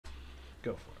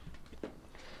Go for it.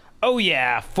 Oh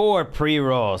yeah, 4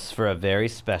 pre-rolls for a very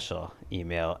special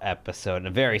email episode. And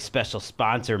a very special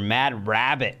sponsor, Mad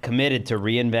Rabbit, committed to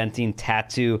reinventing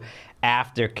tattoo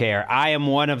aftercare. I am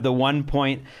one of the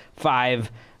 1.5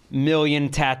 million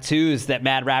tattoos that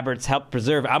Mad Rabbit's helped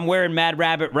preserve. I'm wearing Mad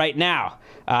Rabbit right now.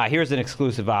 Here's an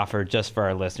exclusive offer just for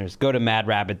our listeners. Go to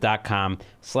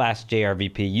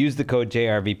madrabbit.com/JRVP. Use the code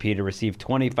JRVP to receive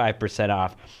 25%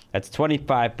 off. That's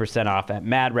 25% off at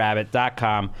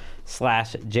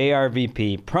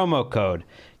madrabbit.com/JRVP. Promo code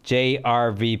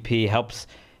JRVP helps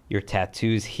your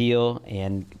tattoos heal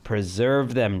and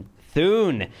preserve them.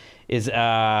 Thune is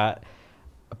a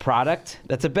product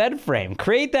that's a bed frame.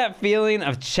 Create that feeling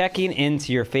of checking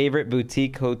into your favorite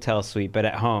boutique hotel suite, but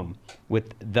at home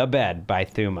with The Bed by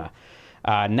Thuma.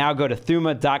 Now go to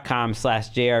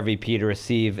thuma.com/JRVP to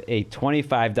receive a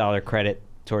 $25 credit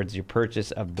towards your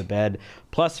purchase of the bed,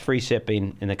 plus free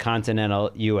shipping in the continental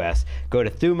U.S. Go to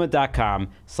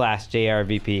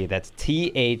thuma.com/JRVP. That's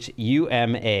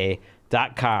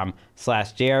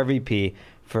THUMA.com/JRVP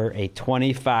for a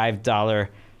 $25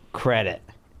 credit.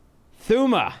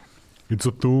 Thuma. It's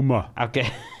a Thuma. Okay.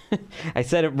 I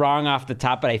said it wrong off the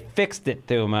top, but I fixed it,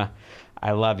 Thuma.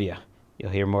 I love you.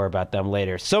 You'll hear more about them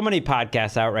later. So many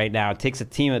podcasts out right now. It takes a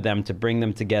team of them to bring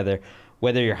them together.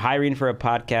 Whether you're hiring for a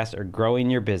podcast or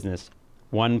growing your business,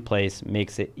 one place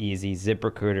makes it easy.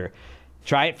 ZipRecruiter.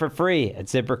 Try it for free at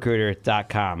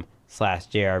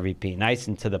ZipRecruiter.com/JRVP. Nice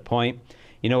and to the point.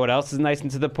 You know what else is nice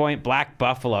and to the point? Black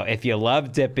Buffalo. If you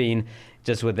love dipping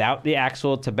just without the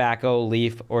actual tobacco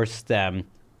leaf or stem,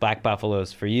 Black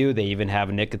Buffalo's for you. They even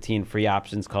have nicotine-free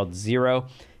options called Zero.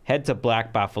 Head to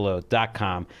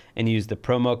blackbuffalo.com and use the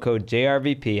promo code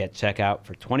JRVP at checkout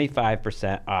for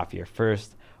 25% off your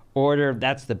first order.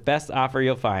 That's the best offer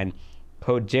you'll find.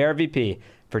 Code JRVP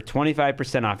for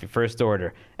 25% off your first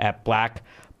order at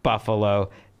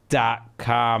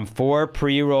blackbuffalo.com. 4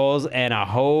 pre-rolls and a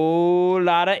whole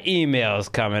lot of emails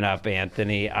coming up,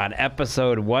 Anthony, on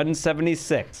episode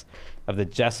 176 of the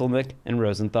Jeselnik and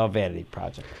Rosenthal Vanity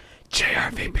Project.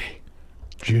 JRVP.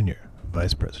 Junior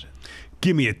Vice President.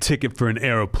 Give me a ticket for an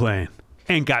aeroplane.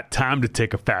 Ain't got time to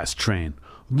take a fast train.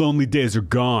 Lonely days are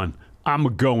gone. I'm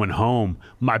a-going home.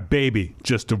 My baby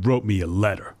just wrote me a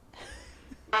letter.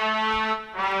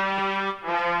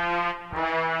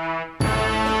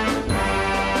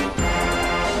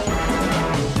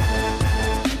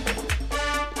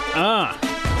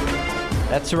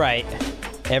 That's right.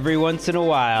 Every once in a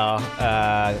while,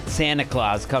 Santa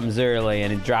Claus comes early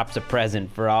and he drops a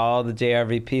present for all the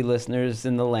JRVP listeners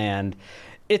in the land.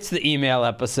 It's the email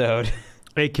episode.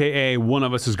 AKA, one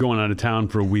of us is going out of town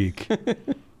for a week.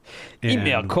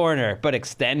 Email corner, but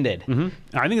extended. Mm-hmm.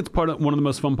 I think it's one of the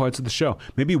most fun parts of the show.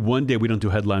 Maybe one day we don't do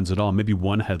headlines at all. Maybe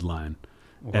one headline.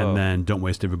 Whoa. And then don't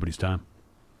waste everybody's time.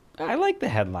 I like the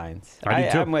headlines. I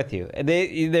do too. I'm with you.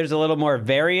 There's a little more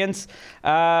variance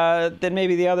than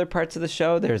maybe the other parts of the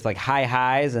show. There's like high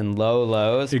highs and low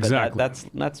lows. Exactly. But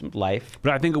that's life.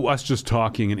 But I think us just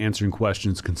talking and answering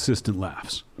questions, consistent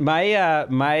laughs.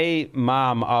 My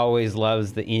mom always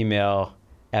loves the email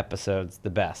episodes the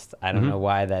best. I don't know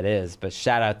why that is, but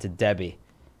shout out to Debbie.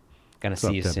 Gonna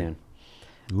see you soon.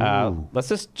 Let's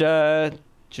just jump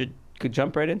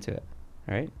right into it.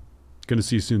 All right. Gonna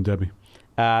see you soon, Debbie.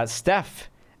 Steph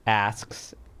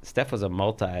asks. Steph was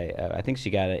I think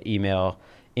she got an email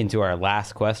into our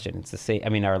last question. It's the same. I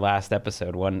mean, our last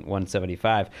episode,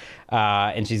 175,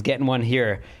 and she's getting one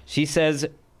here. She says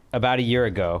about a year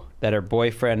ago that her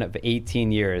boyfriend of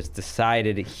 18 years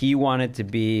decided he wanted to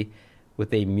be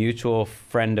with a mutual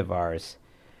friend of ours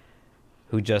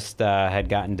who just had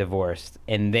gotten divorced,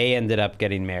 and they ended up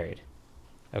getting married.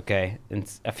 Okay, and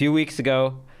a few weeks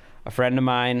ago, a friend of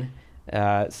mine,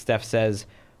 Steph says,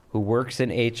 who works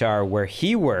in HR where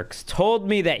he works, told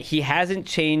me that he hasn't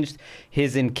changed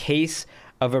his in case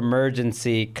of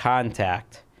emergency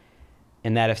contact,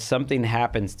 and that if something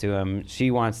happens to him, she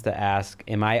wants to ask,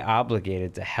 am I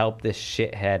obligated to help this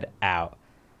shithead out?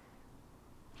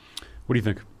 What do you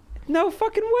think? No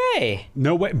fucking way.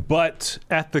 No way. But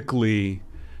ethically,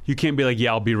 you can't be like,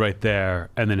 yeah, I'll be right there,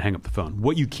 and then hang up the phone.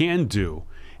 What you can do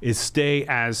is stay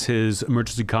as his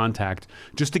emergency contact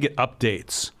just to get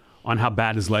updates on how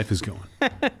bad his life is going.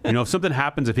 You know, if something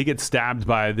happens, if he gets stabbed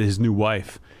by his new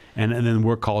wife, and then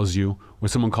work calls you, or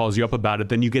someone calls you up about it,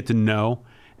 then you get to know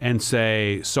and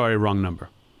say, sorry, wrong number.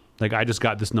 Like, I just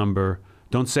got this number.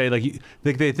 Don't say, like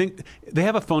they think they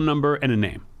have a phone number and a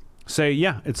name. Say,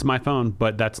 yeah, it's my phone,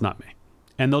 but that's not me.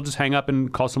 And they'll just hang up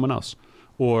and call someone else,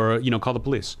 or, you know, call the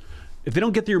police. If they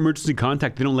don't get their emergency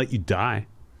contact, they don't let you die.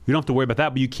 You don't have to worry about that,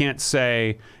 but you can't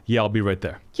say, yeah, I'll be right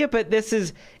there. Yeah, but this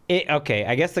is it. Okay,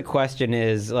 I guess the question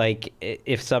is, like,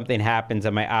 if something happens,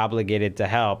 am I obligated to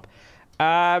help?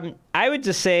 I would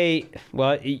just say,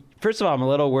 well, first of all, I'm a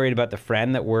little worried about the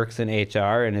friend that works in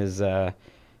HR and is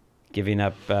giving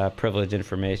up privileged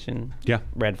information. Yeah.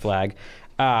 Red flag.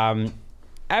 I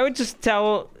would just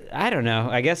tell, I don't know,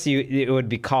 I guess it would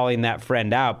be calling that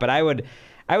friend out, but I would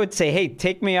say, hey,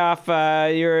 take me off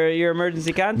your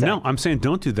emergency contact. No, I'm saying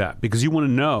don't do that because you want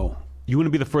to know. You want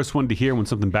to be the first one to hear when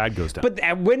something bad goes down.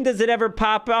 But when does it ever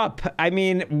pop up? I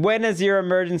mean, when has your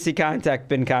emergency contact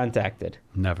been contacted?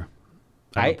 Never.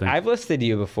 I've listed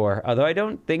you before, although I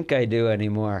don't think I do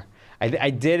anymore. I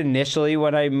did initially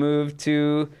when I moved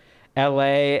to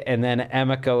LA, and then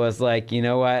Emeka was like, you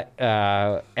know what?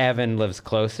 Evan lives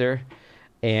closer,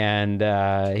 and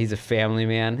he's a family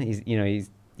man.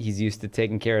 He's used to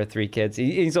taking care of 3 kids.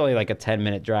 He's only like a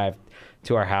 10-minute drive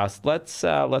to our house. Let's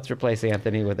replace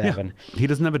Anthony with Evan. He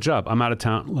doesn't have a job. I'm out of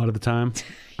town a lot of the time.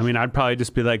 I mean, I'd probably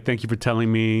just be like, thank you for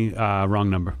telling me wrong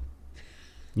number.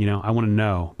 You know, I want to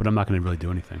know, but I'm not going to really do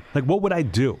anything. Like, what would I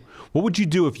do? What would you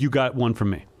do if you got one from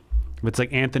me? If it's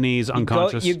like Anthony's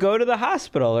unconscious. You go to the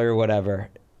hospital or whatever.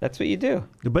 That's what you do.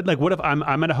 But like, what if I'm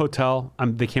at a hotel?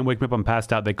 They can't wake me up. I'm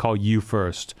passed out. They call you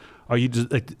first. Are you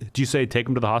just like? Do you say take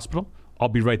him to the hospital? I'll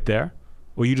be right there.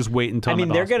 Or you just wait until? I mean,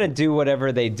 they're going to do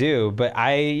whatever they do. But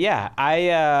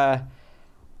I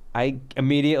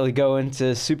immediately go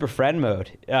into super friend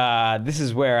mode. This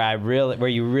is where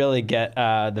you really get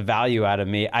the value out of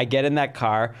me. I get in that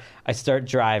car, I start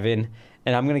driving,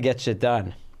 and I'm gonna get shit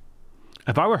done.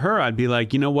 If I were her, I'd be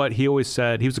like, you know what? He always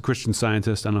said he was a Christian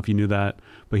Scientist. I don't know if you knew that,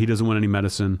 but he doesn't want any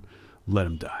medicine. Let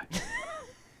him die.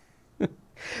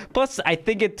 Plus, I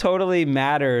think it totally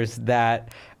matters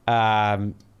that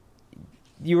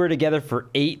you were together for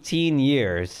 18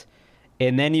 years,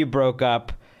 and then you broke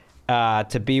up.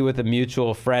 To be with a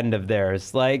mutual friend of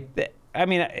theirs. Like, I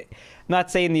mean, I'm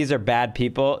not saying these are bad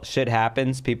people. Shit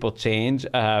happens. People change.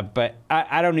 But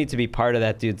I don't need to be part of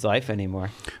that dude's life anymore.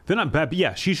 They're not bad, but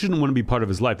yeah, she shouldn't want to be part of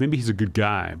his life. Maybe he's a good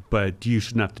guy, but you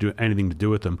shouldn't have to do anything to do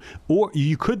with him. Or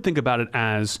you could think about it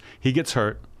as he gets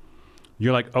hurt.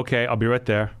 You're like, okay, I'll be right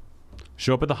there.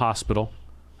 Show up at the hospital.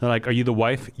 They're like, are you the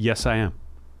wife? Yes, I am.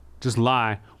 Just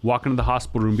lie, walk into the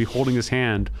hospital room, be holding his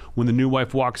hand. When the new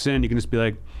wife walks in, you can just be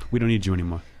like, we don't need you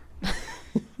anymore.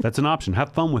 That's an option.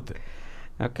 Have fun with it.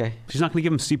 Okay. She's not going to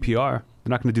give him CPR. They're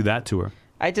not going to do that to her.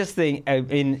 I just think, I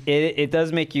mean, it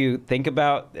does make you think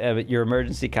about your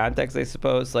emergency contacts, I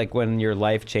suppose. Like when your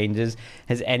life changes,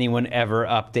 has anyone ever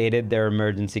updated their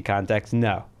emergency contacts?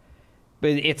 No. But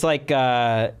it's like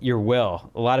your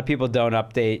will. A lot of people don't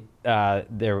update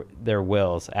their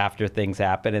wills after things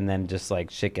happen, and then just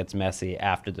like shit gets messy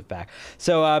after the fact.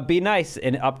 So be nice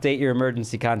and update your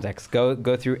emergency contacts.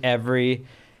 Go through every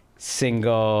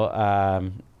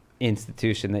single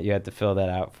institution that you had to fill that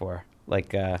out for.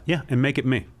 Like yeah, and make it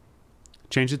me.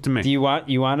 Change it to me. Do you want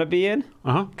to be in?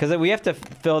 Because we have to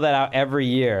fill that out every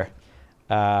year.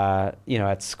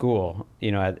 At school,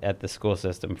 at the school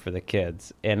system for the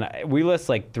kids. And we list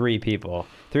like 3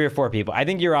 or 4 people. I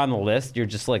think you're on the list. You're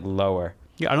just like lower.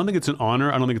 Yeah, I don't think it's an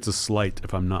honor. I don't think it's a slight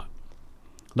if I'm not.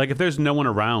 Like if there's no one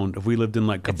around, if we lived in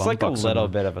like it's like a little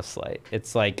bit of a slight.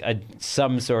 It's like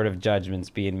some sort of judgments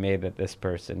being made that this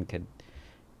person could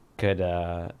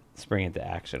spring into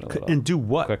action a little and do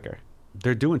what quicker.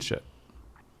 They're doing shit.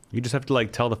 You just have to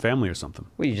like tell the family or something.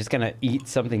 Well, you're just gonna eat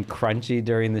something crunchy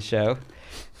during the show.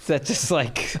 Is that just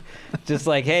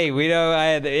like, hey,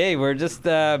 we're just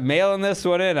mailing this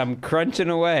one in. I'm crunching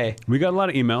away. We got a lot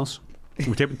of emails.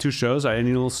 We're taping 2 shows. I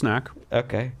need a little snack.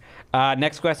 Okay.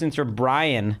 Next question's from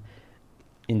Brian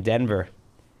in Denver.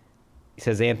 He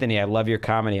says, Anthony, I love your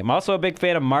comedy. I'm also a big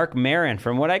fan of Mark Maron.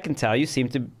 From what I can tell, you seem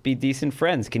to be decent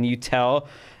friends. Can you tell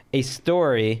a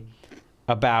story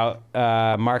about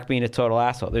Mark being a total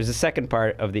asshole? There's a second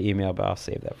part of the email, but I'll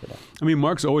save that for that. I mean,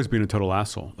 Mark's always been a total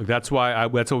asshole. Like that's why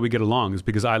we get along, is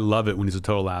because I love it when he's a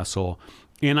total asshole,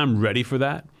 and I'm ready for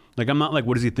that. Like I'm not like,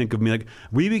 what does he think of me? Like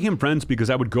we became friends because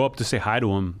I would go up to say hi to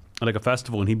him at like a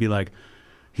festival, and he'd be like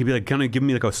kind of give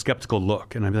me like a skeptical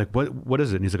look, and I'd be like, what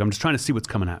is it? And he's like, I'm just trying to see what's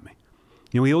coming at me.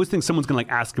 He always thinks someone's gonna like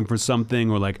ask him for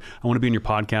something, or like, I want to be in your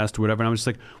podcast or whatever. And I'm just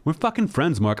like, we're fucking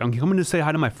friends, Mark. I'm coming to say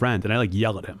hi to my friend. And I like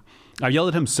yell at him. I yelled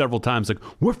at him several times, like,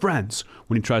 we're friends,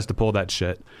 when he tries to pull that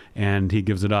shit, and he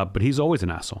gives it up. But he's always an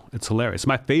asshole. It's hilarious.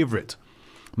 My favorite,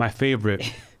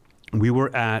 we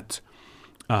were at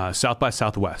South by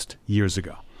Southwest years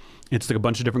ago. It's like a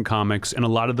bunch of different comics, and a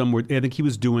lot of them were, I think he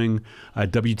was doing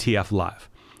WTF Live.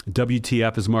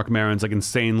 WTF is Mark Maron's like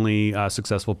insanely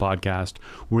successful podcast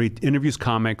where he interviews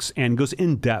comics and goes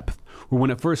in depth. Where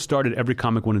when it first started, every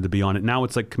comic wanted to be on it. Now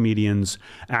it's like comedians,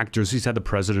 actors. He's had the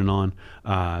president on,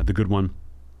 the good one,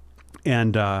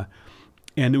 and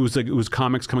it was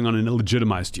comics coming on and it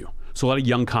legitimized you. So a lot of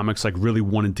young comics like really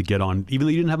wanted to get on, even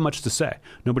though you didn't have much to say.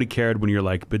 Nobody cared when you're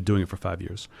like been doing it for 5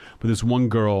 years. But this one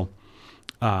girl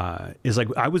is like,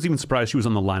 I was even surprised she was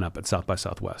on the lineup at South by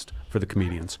Southwest for the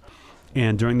comedians.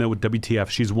 And during the WTF,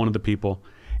 she's one of the people.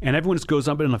 And everyone just goes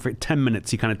up and in like 10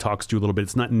 minutes, he kind of talks to you a little bit.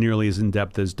 It's not nearly as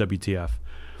in-depth as WTF,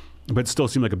 but it still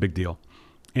seemed like a big deal.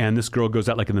 And this girl goes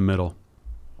out like in the middle.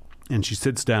 And she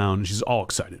sits down, and she's all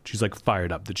excited. She's like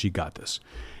fired up that she got this.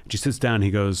 And she sits down, and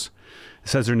he goes,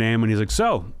 says her name, and he's like,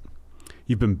 so,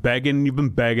 you've been begging,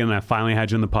 and I finally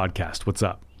had you on the podcast. What's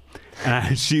up?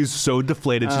 And she's so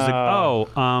deflated. She's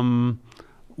like,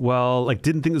 well, like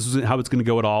didn't think this was how it's going to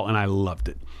go at all, and I loved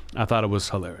it. I thought it was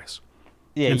hilarious.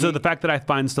 Yeah, and so the fact that I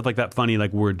find stuff like that funny,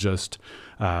 like we're just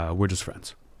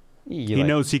friends. He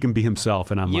knows he can be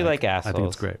himself, and I'm like assholes. I think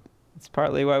it's great. It's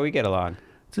partly why we get along.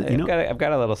 I've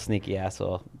got a little sneaky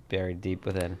asshole buried deep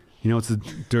within. You know what's the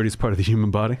dirtiest part of the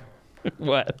human body?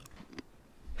 What?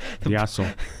 The asshole.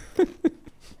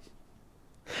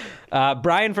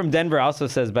 Brian from Denver also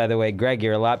says, by the way, Greg,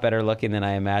 you're a lot better looking than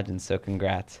I imagined, so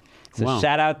congrats. So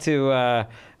shout out to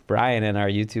Brian and our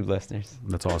YouTube listeners.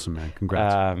 That's awesome, man.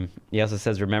 Congrats. He also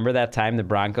says, remember that time the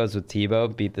Broncos with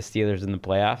Tebow beat the Steelers in the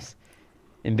playoffs?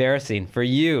 Embarrassing for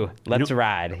you. Let's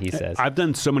ride, he says. I've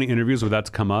done so many interviews where that's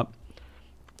come up,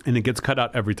 and it gets cut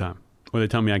out every time, or they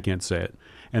tell me I can't say it.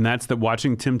 And that's that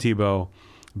watching Tim Tebow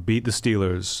beat the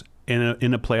Steelers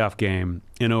in a playoff game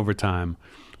in overtime.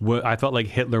 I felt like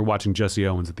Hitler watching Jesse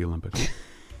Owens at the Olympics.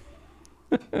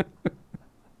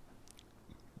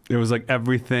 It was like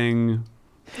everything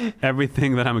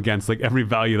that I'm against, like every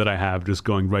value that I have, just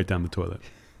going right down the toilet.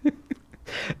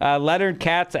 Leonard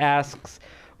Katz asks,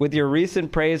 with your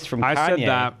recent praise from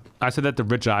Kanye... I said that to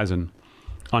Rich Eisen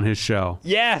on his show.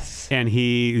 Yes! And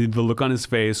the look on his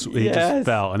face, he just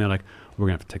fell. And they're like, we're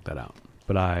going to have to take that out.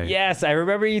 But Yes, I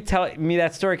remember you telling me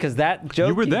that story because that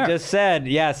joke you just said,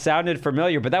 sounded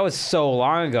familiar, but that was so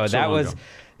long ago. That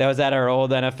was at our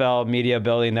old NFL media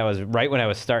building. That was right when I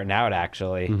was starting out,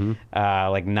 actually,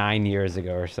 like 9 years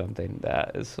ago or something.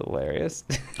 That is hilarious.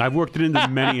 I've worked it into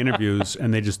many interviews,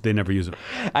 and they never use it.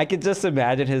 I could just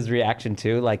imagine his reaction,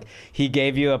 too. Like, he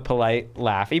gave you a polite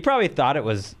laugh. He probably thought it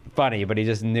was funny, but he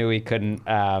just knew he couldn't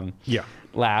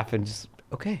laugh and just,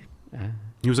 okay.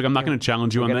 He was like, I'm not going to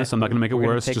challenge you on this. I'm not going to make it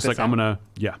worse. Just like, I'm going to,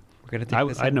 We're gonna take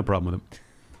this I had no problem with him.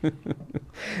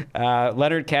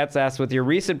 Leonard Katz asks, with your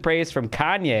recent praise from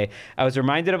Kanye, I was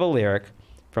reminded of a lyric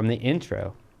from the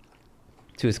intro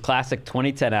to his classic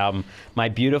 2010 album, My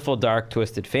Beautiful Dark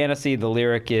Twisted Fantasy. The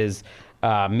lyric is,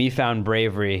 me found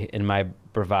bravery in my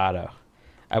bravado.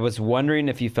 I was wondering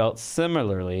if you felt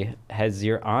similarly. Has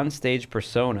your onstage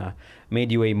persona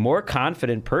made you a more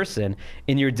confident person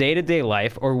in your day-to-day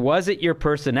life, or was it your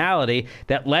personality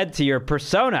that led to your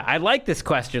persona? I like this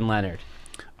question, Leonard.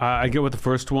 I get with the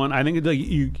first one. I think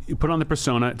you put on the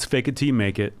persona, it's fake it till you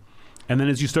make it. And then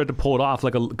as you start to pull it off,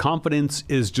 like confidence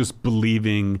is just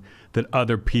believing that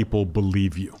other people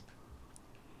believe you.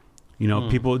 You know,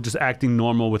 people just acting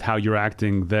normal with how you're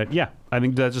acting. I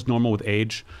think that's just normal with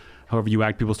age. However you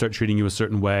act, people start treating you a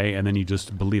certain way, and then you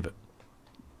just believe it.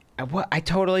 I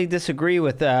totally disagree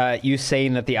with you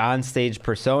saying that the onstage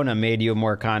persona made you a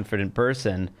more confident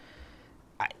person.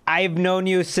 I've known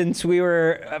you since we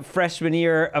were a freshman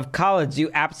year of college.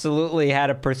 You absolutely had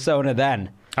a persona then.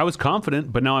 I was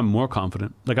confident, but now I'm more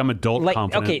confident. Like, I'm adult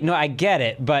confident. Okay, no, I get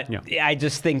it, but I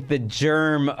just think the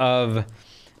germ of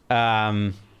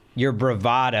your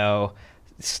bravado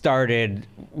started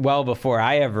well before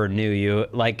I ever knew you.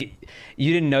 Like,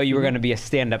 you didn't know you were going to be a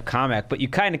stand-up comic, but you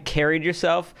kind of carried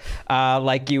yourself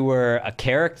like you were a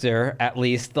character, at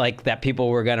least, like that people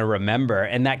were going to remember.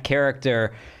 And that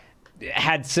character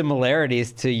had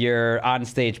similarities to your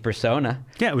onstage persona.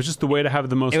 Yeah, it was just the way to have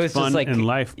the most fun in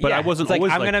life. But I wasn't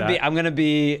always like that. I'm gonna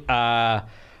be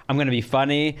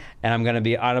funny, and I'm gonna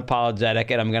be unapologetic,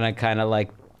 and I'm gonna kind of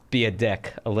like be a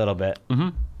dick a little bit.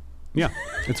 Yeah,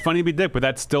 it's funny to be a dick, but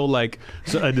that's still like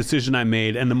a decision I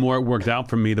made, and the more it worked out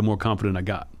for me, the more confident I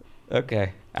got.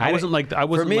 Okay. I wasn't like I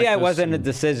wasn't. For me, like it wasn't a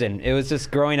decision. It was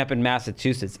just growing up in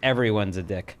Massachusetts. Everyone's a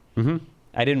dick.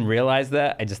 I didn't realize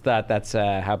that. I just thought that's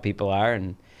how people are,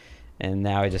 and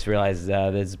now I just realized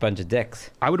there's a bunch of dicks.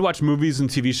 I would watch movies and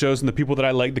TV shows, and the people that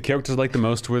I liked, the characters I liked the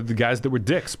most, were the guys that were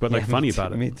dicks, but like funny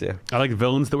about it. Me too. I like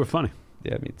villains that were funny.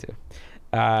 Yeah, me too.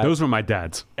 Those were my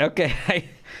dads. Okay.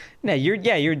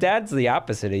 Your dad's the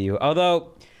opposite of you.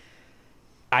 Although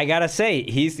I gotta say,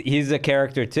 he's a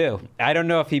character too. I don't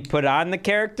know if he put on the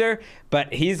character,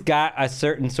 but he's got a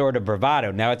certain sort of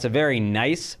bravado. Now, it's a very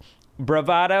nice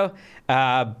bravado,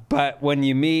 but when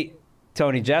you meet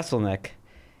Tony Jeselnik,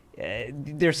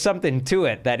 there's something to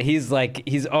it that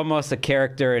he's almost a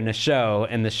character in a show,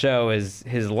 and the show is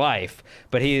his life,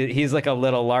 but he's like a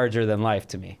little larger than life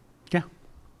to me. Yeah.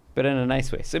 But in a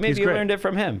nice way. So maybe you learned it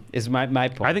from him, is my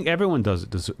point. I think everyone does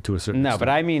it to a certain extent. No, but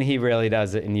I mean he really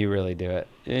does it, and you really do it.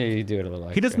 You do it a little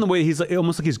extra. He does it in the way he's like,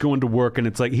 almost like he's going to work, and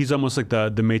it's like he's almost like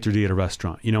the maitre d' at a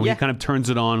restaurant. You know, he kind of turns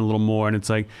it on a little more, and it's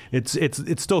like it's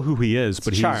still who he is,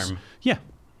 but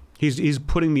he's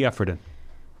putting the effort in.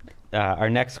 Our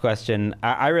next question,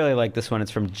 I really like this one.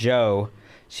 It's from Joe.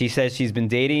 She says she's been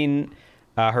dating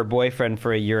her boyfriend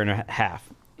for a year and a half.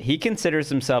 He considers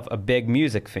himself a big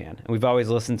music fan, and we've always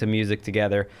listened to music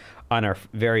together on our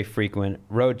very frequent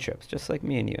road trips, just like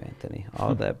me and you, Anthony.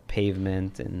 All the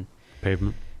Pavement and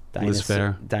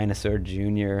Dinosaur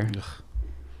Jr. Ugh.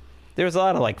 There was a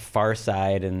lot of like Far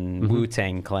Side and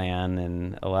Wu-Tang Clan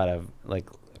and a lot of like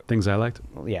things I liked.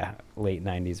 Yeah, late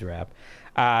 90s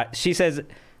rap. She says,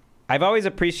 I've always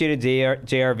appreciated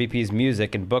JRVP's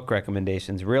music and book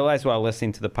recommendations. Realized while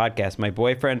listening to the podcast, my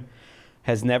boyfriend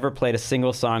has never played a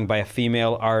single song by a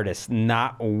female artist,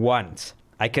 not once.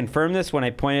 I confirmed this when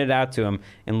I pointed it out to him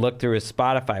and looked through his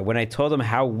Spotify. When I told him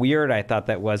how weird I thought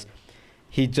that was,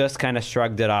 he just kind of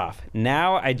shrugged it off.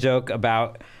 Now I joke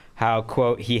about how,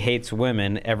 quote, he hates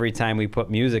women every time we put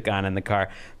music on in the car.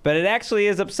 But it actually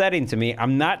is upsetting to me.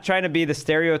 I'm not trying to be the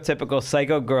stereotypical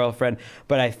psycho girlfriend,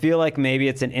 but I feel like maybe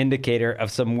it's an indicator of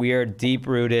some weird,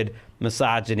 deep-rooted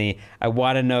misogyny. I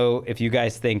want to know if you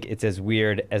guys think it's as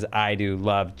weird as I do.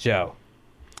 Love, Joe.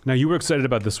 Now, you were excited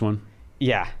about this one.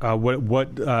 Yeah.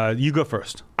 You go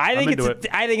first. I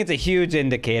think it's a huge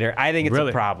indicator. I think it's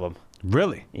a problem.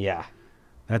 Really? Yeah.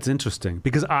 That's interesting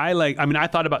because I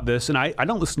thought about this, and I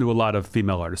don't listen to a lot of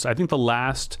female artists. I think the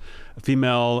last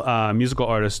female musical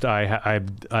artist I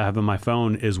have on my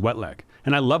phone is Wet Leg,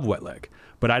 and I love Wet Leg,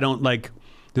 but I don't like.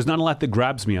 There's not a lot that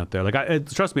grabs me out there. Like,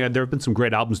 trust me, there have been some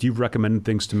great albums. You've recommended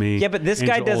things to me. Yeah, but this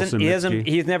guy doesn't.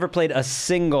 He's never played a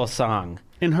single song.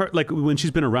 In her, like when she's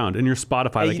been around in your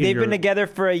Spotify, like they've been together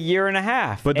for a year and a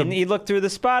half, and you look through the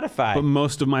Spotify. But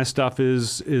most of my stuff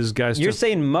is guys. You're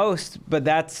saying most, but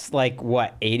that's like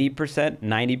what 80%,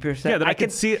 90%. Yeah, that I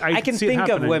can see. I can think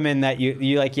of women that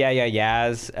you like.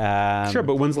 Yeahs. Sure,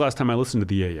 but when's the last time I listened to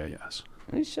the yeahs?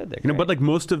 You should. But like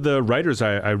most of the writers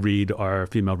I read are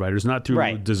female writers, not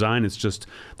through design. It's just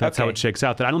that's how it shakes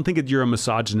out. That I don't think you're a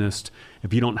misogynist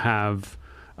if you don't have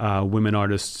women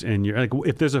artists and you're like,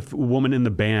 if there's a woman in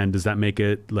the band, does that make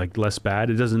it like less bad?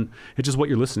 It doesn't. It's just what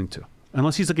you're listening to.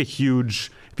 Unless he's like if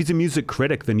he's a music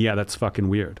critic, then yeah, that's fucking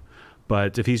weird.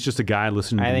 But if he's just a guy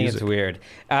listening to music, I think it's weird.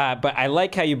 But I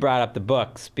like how you brought up the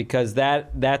books because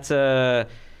that's a.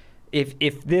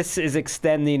 If this is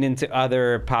extending into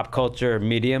other pop culture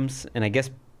mediums, and I guess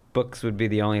books would be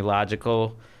the only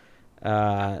logical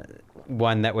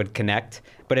one that would connect.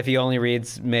 But if he only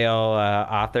reads male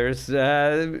authors,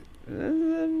 I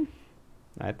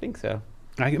think so.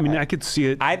 I mean, I could see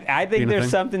it. I think there's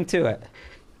something to it.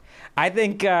 I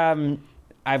think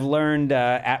I've learned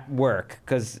at work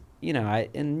because I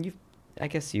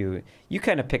guess you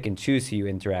kind of pick and choose who you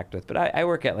interact with, but I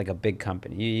work at like a big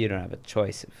company. You don't have a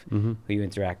choice of who you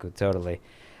interact with totally.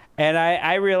 And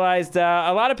I realized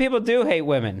a lot of people do hate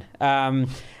women.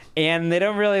 And they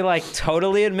don't really like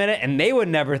totally admit it, and they would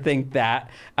never think that.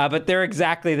 But they're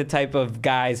exactly the type of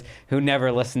guys who never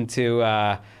listen to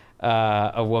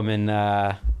a woman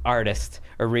artist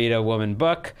or read a woman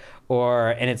book,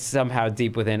 and it's somehow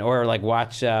deep within, or like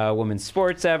watch women's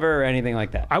sports ever or anything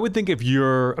like that. I would think I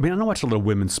don't watch a lot of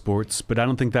women's sports, but I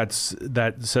don't think that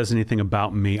says anything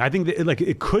about me. I think that, like,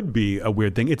 it could be a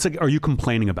weird thing. It's like, are you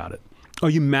complaining about it? Are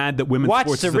you mad that women's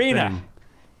sports Serena. is a thing?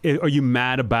 Are you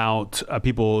mad about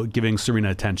people giving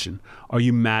Serena attention? Are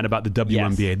you mad about the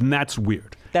WNBA? Yes. Then that's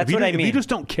weird. That's what I mean. If you just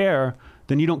don't care,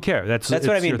 then you don't care. That's what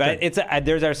I mean. But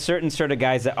there's a certain sort of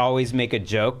guys that always make a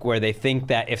joke where they think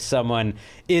that if someone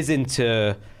is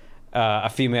into a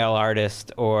female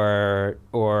artist or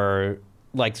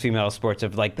likes female sports,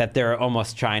 of like that they're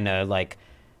almost trying to like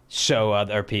show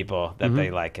other people that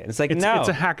they like it. It's like, no. It's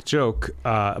a hack joke.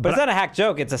 But it's not a hack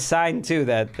joke. It's a sign, too,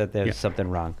 that there's something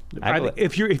wrong.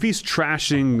 If he's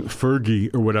trashing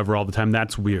Fergie or whatever all the time,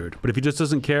 that's weird. But if he just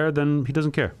doesn't care, then he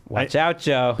doesn't care. Watch out,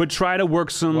 Joe. But try to work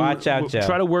some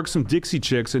Try to work some Dixie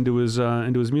chicks into his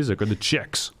music, or the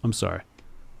chicks. I'm sorry.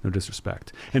 No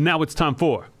disrespect. And now it's time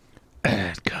for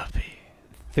Ad Copy.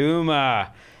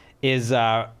 Thuma is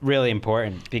really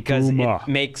important because it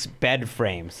makes bed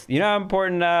frames. You know how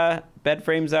important bed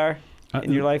frames are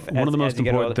in your life? One of the most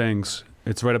important things.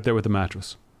 It's right up there with the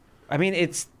mattress. I mean,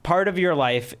 it's part of your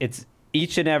life. It's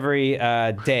each and every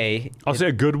day. I'll say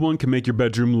a good one can make your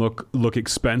bedroom look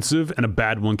expensive, and a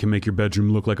bad one can make your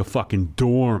bedroom look like a fucking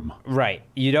dorm. Right.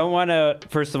 You don't want to,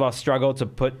 first of all, struggle to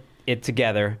put it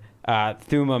together.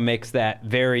 Thuma makes that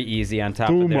very easy on top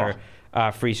of their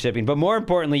free shipping. But more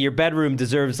importantly, your bedroom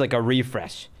deserves like a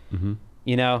refresh. Mm-hmm.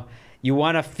 You know, you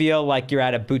want to feel like you're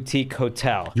at a boutique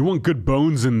hotel. You want good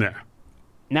bones in there.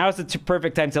 Now is the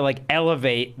perfect time to like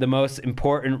elevate the most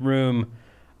important room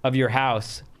of your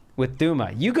house with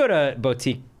Thuma. You go to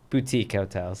boutique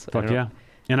hotels. Fuck yeah.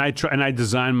 And I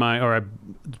design I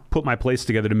put my place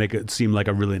together to make it seem like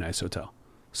a really nice hotel.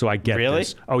 So I get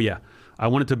this. Oh yeah. I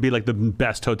want it to be like the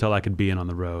best hotel I could be in on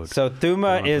the road. So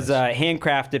Thuma is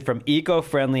handcrafted from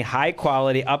eco-friendly,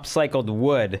 high-quality, upcycled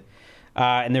wood.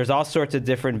 And there's all sorts of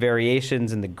different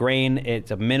variations in the grain.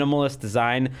 It's a minimalist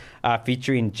design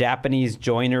featuring Japanese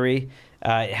joinery.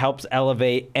 It helps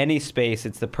elevate any space.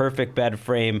 It's the perfect bed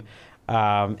frame.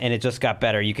 And it just got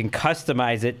better. You can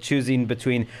customize it, choosing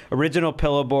between original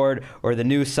pillow board or the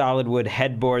new solid wood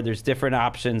headboard. There's different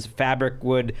options. Fabric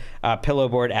wood pillow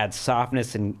board adds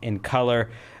softness and color.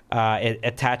 It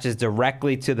attaches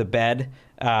directly to the bed.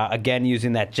 Again,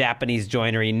 using that Japanese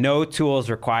joinery. No tools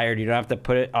required. You don't have to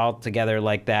put it all together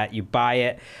like that. You buy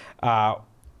it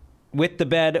with the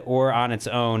bed or on its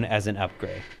own as an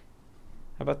upgrade.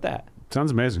 How about that?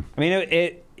 Sounds amazing. I mean,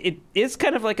 it is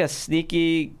kind of like a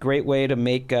sneaky, great way to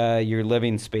make your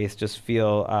living space just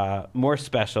feel more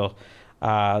special.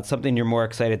 Something you're more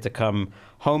excited to come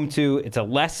home to. It's a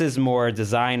less is more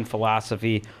design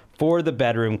philosophy for the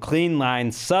bedroom. Clean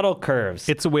lines, subtle curves.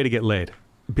 It's a way to get laid.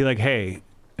 Be like, hey,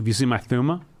 have you seen my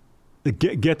Thuma?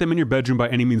 Get them in your bedroom by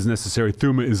any means necessary.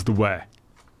 Thuma is the way.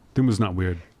 Thuma's not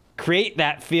weird. Create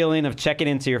that feeling of checking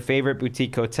into your favorite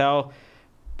boutique hotel,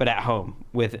 but at home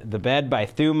with the bed by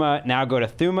Thuma. Now go to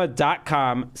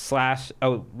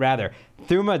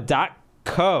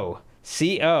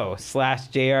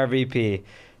thuma.co/JRVP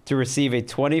to receive a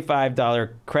 $25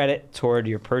 credit toward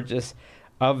your purchase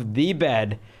of the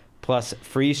bed plus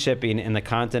free shipping in the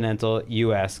continental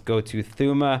U.S. Go to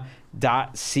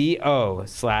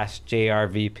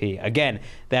thuma.co/JRVP. Again,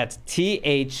 that's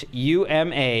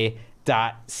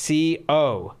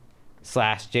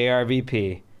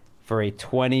thuma.co/JRVP for a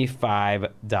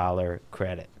 $25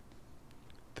 credit.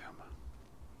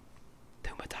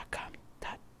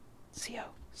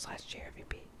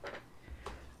 Thuma.com.co/JRVP.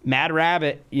 Mad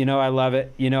Rabbit, you know I love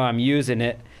it. You know I'm using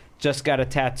it. Just got a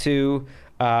tattoo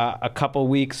a couple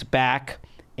weeks back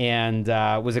and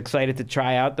was excited to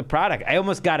try out the product. I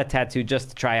almost got a tattoo just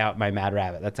to try out my Mad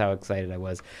Rabbit. That's how excited I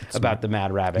was about the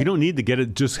Mad Rabbit. You don't need to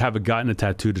just have gotten a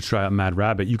tattoo to try out Mad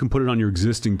Rabbit. You can put it on your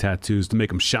existing tattoos to make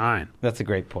them shine. That's a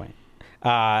great point.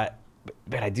 But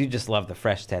I do just love the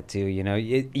fresh tattoo. You know,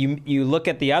 you look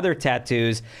at the other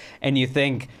tattoos and you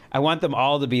think, I want them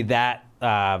all to be that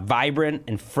vibrant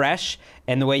and fresh.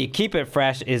 And the way you keep it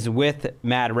fresh is with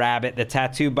Mad Rabbit. The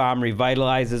tattoo bomb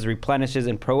revitalizes, replenishes,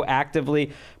 and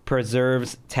proactively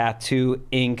preserves tattoo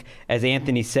ink. As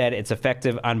Anthony said, it's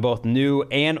effective on both new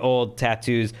and old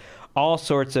tattoos. All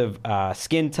sorts of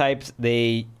skin types.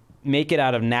 They make it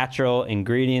out of natural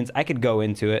ingredients. I could go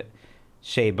into it.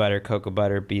 Shea butter, cocoa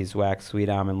butter, beeswax, sweet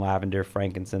almond, lavender,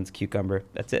 frankincense, cucumber.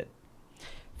 That's it.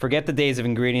 Forget the days of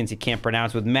ingredients you can't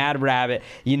pronounce. With Mad Rabbit,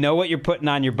 you know what you're putting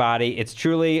on your body. It's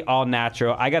truly all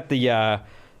natural. I got the, I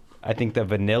think the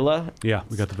vanilla. Yeah,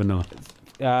 we got the vanilla.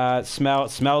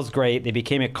 Smells great. They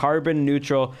became a carbon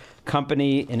neutral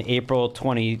company in April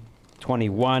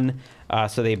 2021.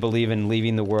 So they believe in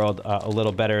leaving the world a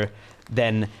little better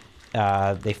than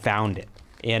they found it.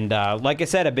 And like I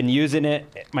said, I've been using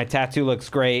it. My tattoo looks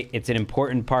great. It's an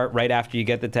important part right after you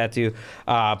get the tattoo,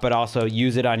 but also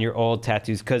use it on your old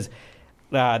tattoos because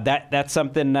that's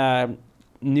something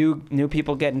new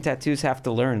people getting tattoos have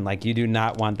to learn. Like, you do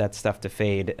not want that stuff to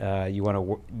fade. You want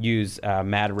to use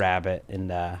Mad Rabbit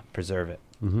and preserve it.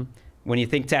 Mm-hmm. When you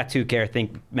think tattoo care,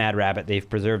 think Mad Rabbit. They've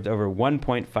preserved over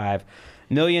 1.5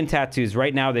 million tattoos.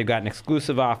 Right now, they've got an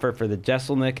exclusive offer for the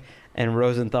Jeselnik and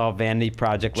Rosenthal Vanity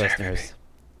Project listeners.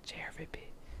 JRVP.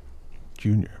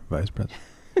 Junior Vice President.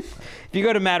 If you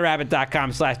go to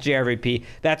madrabbit.com/JRVP,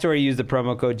 that's where you use the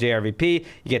promo code JRVP.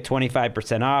 You get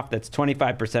 25% off. That's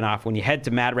 25% off when you head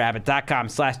to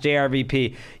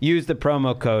madrabbit.com/JRVP. Use the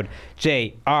promo code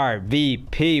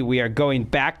JRVP. We are going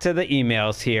back to the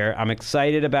emails here. I'm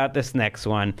excited about this next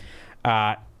one.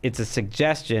 It's a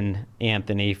suggestion,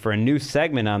 Anthony, for a new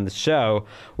segment on the show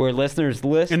where listeners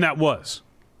list. And that was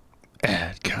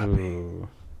Ad copy. Ooh.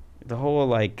 The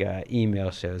whole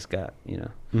email show's got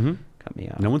Cut me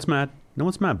off. No one's mad. No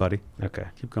one's mad, buddy. Okay.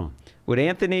 Keep going. Would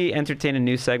Anthony entertain a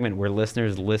new segment where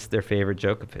listeners list their favorite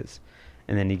joke of his?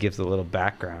 And then he gives a little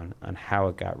background on how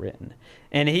it got written.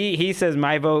 And he says,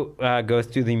 my vote goes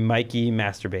to the Mikey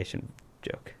masturbation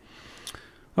joke.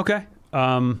 Okay.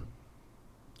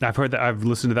 I've heard that. I've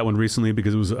listened to that one recently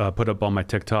because it was put up on my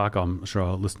TikTok. I'm sure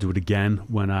I'll listen to it again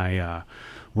when I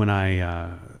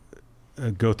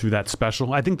go through that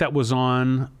special. I think that was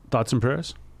on Thoughts and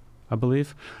Prayers, I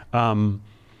believe.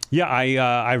 Yeah,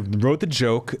 I wrote the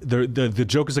joke. The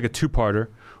joke is like a two-parter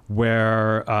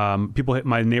where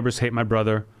my neighbors hate my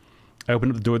brother. I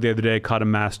opened up the door the other day, caught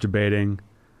him masturbating.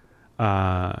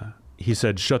 He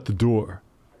said, "Shut the door,"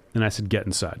 and I said, "Get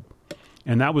inside."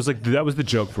 And that was the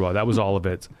joke for a while. That was all of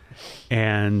it.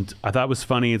 And I thought it was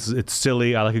funny. It's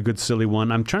silly. I like a good silly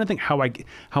one. I'm trying to think how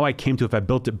I came to it, if I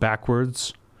built it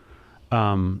backwards.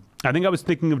 I think I was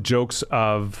thinking of jokes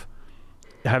of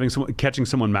catching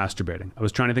someone masturbating. I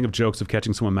was trying to think of jokes of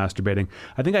catching someone masturbating.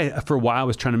 I think for a while I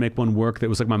was trying to make one work that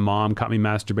was like my mom caught me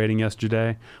masturbating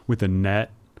yesterday with a net,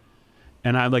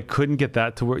 and I like couldn't get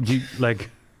that to work.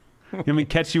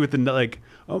 Catch you with the net, like.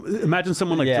 Oh, imagine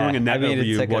someone throwing a net over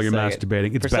you while you're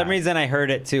masturbating. It's For some reason, I heard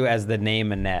it too as the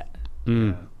name Annette.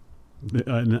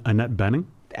 Annette Bening?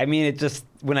 I mean, it just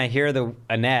when I hear the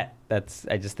Annette,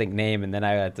 I just think name, and then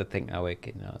I had to think, oh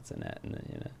wait, no, it's Annette, and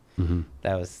then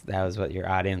that was what your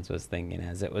audience was thinking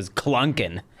as it was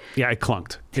clunking. Yeah, it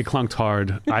clunked. It clunked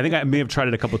hard. I think I may have tried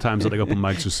it a couple of times at like open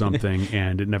mics or something,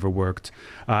 and it never worked.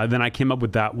 Then I came up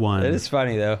with that one. It is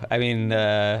funny though. I mean.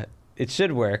 It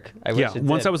should work. I wish it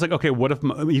once did. I was like, okay, what if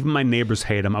even my neighbors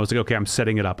hate him? I was like, okay, I'm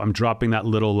setting it up. I'm dropping that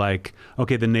little like,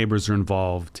 okay, the neighbors are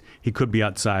involved. He could be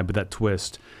outside, but that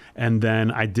twist. And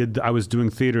then I was doing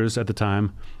theaters at the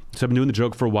time. So I've been doing the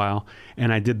joke for a while.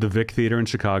 And I did the Vic Theater in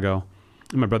Chicago.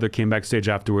 And my brother came backstage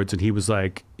afterwards and he was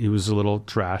a little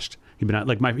trashed. He'd been out,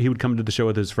 he would come to the show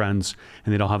with his friends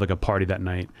and they'd all have like a party that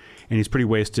night. And he's pretty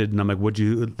wasted. And I'm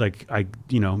like, I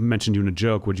mentioned you in a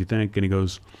joke. What'd you think? And he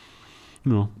goes,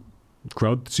 the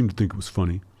crowd seemed to think it was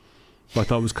funny, but I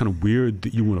thought it was kind of weird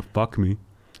that you want to fuck me.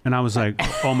 And I was like,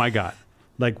 oh my God,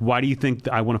 like, why do you think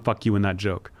that I want to fuck you in that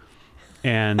joke?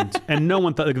 And no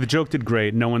one thought, like, the joke did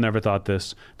great. No one ever thought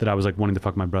that I was like wanting to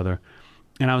fuck my brother.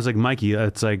 And I was like, Mikey,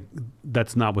 it's like,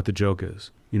 that's not what the joke is.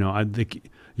 I think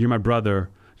you're my brother.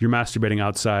 You're masturbating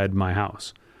outside my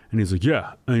house. And he's like,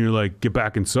 yeah. And you're like, get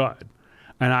back inside.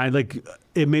 And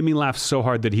it made me laugh so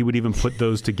hard that he would even put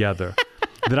those together.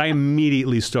 That I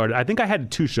immediately started. I think I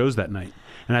had 2 shows that night.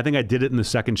 And I think I did it in the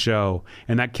second show.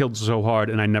 And that killed so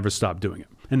hard. And I never stopped doing it.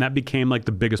 And that became like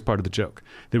the biggest part of the joke.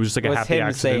 There was just like a happy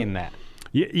accident. Saying that.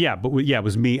 Yeah, it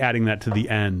was me adding that to the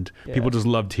end. Yeah. People just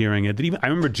loved hearing it. I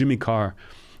remember Jimmy Carr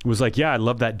was like, yeah, I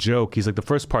love that joke. He's like, the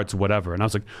first part's whatever. And I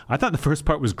was like, I thought the first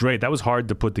part was great. That was hard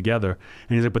to put together.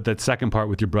 And he's like, but that second part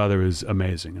with your brother is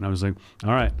amazing. And I was like,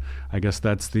 all right, I guess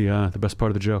that's the best part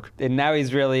of the joke. And now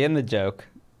he's really in the joke.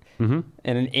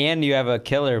 Mm-hmm. And you have a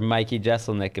killer Mikey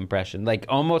Jeselnik impression. Like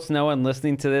almost no one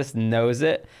listening to this knows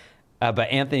it, but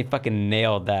Anthony fucking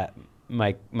nailed that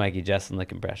Mikey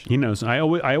Jeselnik impression. He knows. I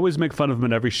always make fun of him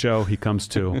at every show he comes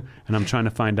to, and I'm trying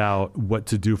to find out what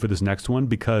to do for this next one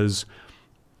because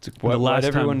why'd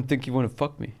everyone think you want to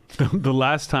fuck me? The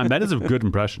last time, that is a good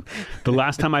impression. The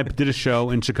last time I did a show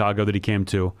in Chicago that he came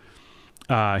to,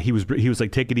 he was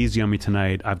like, take it easy on me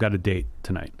tonight. I've got a date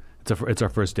tonight. It's our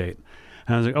first date.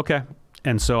 And I was like, okay.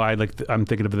 And so I'm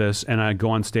thinking of this, and I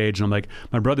go on stage, and I'm like,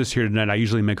 my brother's here tonight. I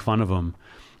usually make fun of him.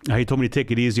 He told me to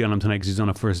take it easy on him tonight because he's on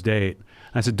a first date. And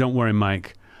I said, don't worry,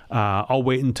 Mike. I'll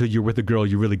wait until you're with a girl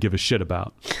you really give a shit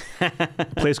about. The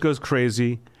place goes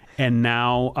crazy, and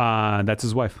now that's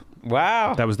his wife.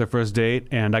 Wow. That was their first date,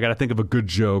 and I got to think of a good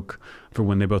joke for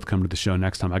when they both come to the show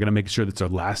next time. I got to make sure that's our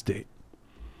last date.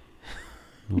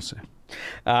 We'll see.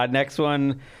 Next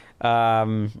one.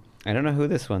 I don't know who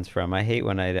this one's from. I hate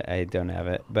when I don't have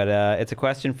it. But it's a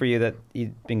question for you that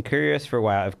you've been curious for a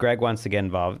while. If Greg wants to get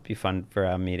involved, it'd be fun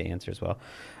for me to answer as well.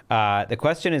 The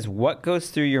question is, what goes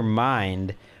through your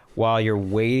mind while you're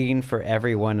waiting for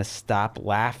everyone to stop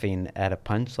laughing at a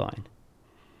punchline?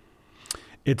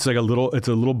 It's like a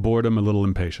little boredom, a little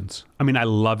impatience. I mean, I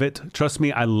love it. Trust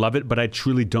me, I love it, but I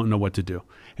truly don't know what to do.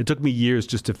 It took me years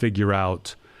just to figure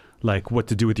out like what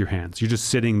to do with your hands. You're just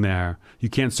sitting there. You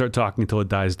can't start talking until it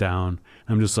dies down.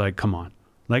 I'm just like, come on.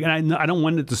 Like, and I don't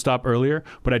want it to stop earlier,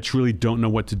 but I truly don't know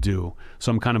what to do.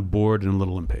 So I'm kind of bored and a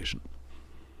little impatient.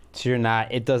 So you're not,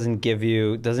 doesn't it give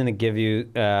you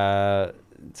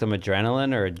some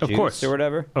adrenaline or a juice or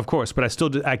whatever? Of course, but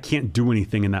I can't do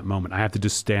anything in that moment. I have to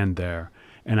just stand there,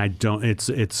 and I don't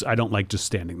like just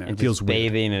standing there. And it feels just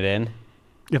bathing weird. It in?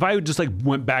 If I just like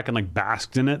went back and like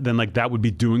basked in it, then like that would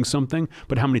be doing something.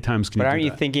 But how many times can you do that? But aren't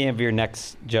you thinking of your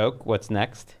next joke? What's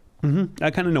next? I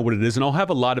kind of know what it is, and I'll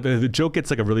have a lot of it. If the joke gets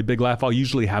like a really big laugh, I'll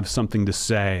usually have something to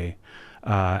say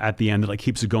at the end that like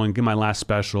keeps it going. In my last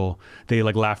special, they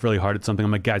like laugh really hard at something.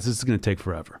 I'm like, guys, this is going to take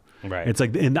forever. Right. It's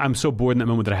like, and I'm so bored in that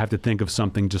moment that I have to think of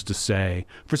something just to say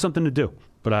for something to do.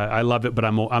 But I love it, but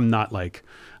I'm not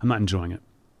enjoying it.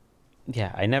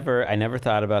 Yeah, I never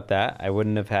thought about that. I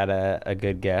wouldn't have had a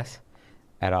good guess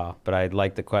at all, but I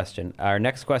like the question. Our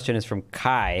next question is from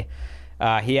Kai.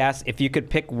 He asks, if you could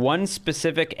pick one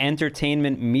specific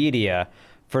entertainment media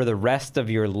for the rest of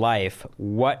your life,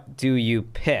 what do you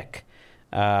pick?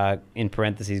 In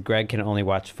parentheses, Greg can only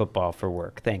watch football for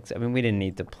work. Thanks. I mean, we didn't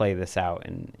need to play this out,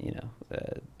 and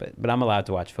but I'm allowed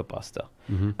to watch football still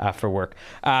for work.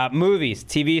 Movies,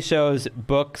 TV shows,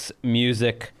 books,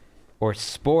 music, or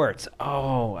sports.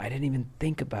 Oh, I didn't even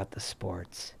think about the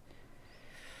sports.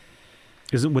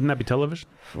 Wouldn't that be television?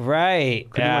 Right.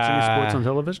 Couldn't you watch any sports on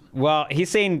television? Well, he's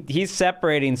saying he's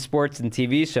separating sports and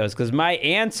TV shows because my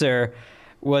answer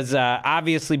was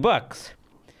obviously books.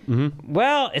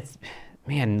 Well, it's,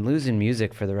 man, losing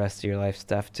music for the rest of your life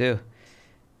stuff too.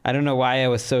 I don't know why I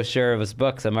was so sure it was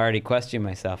books. I'm already questioning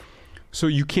myself. So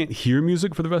you can't hear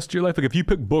music for the rest of your life? Like if you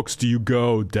pick books, do you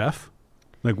go deaf?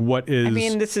 Like what is... I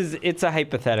mean, it's a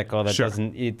hypothetical that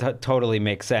doesn't totally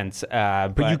make sense.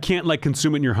 But you can't like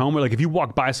consume it in your home, or like if you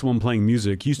walk by someone playing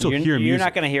music, you still hear music. You're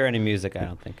not going to hear any music, I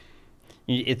don't think.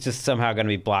 It's just somehow going to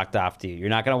be blocked off to you. You're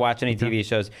not going to watch any TV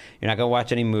shows. You're not going to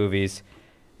watch any movies.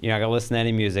 You're not going to listen to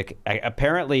any music.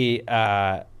 Apparently,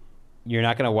 you're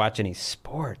not going to watch any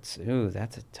sports. Ooh,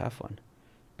 that's a tough one.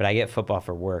 But I get football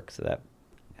for work, so that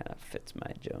kind of fits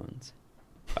my Jones.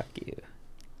 Fuck you.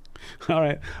 All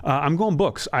right. I'm going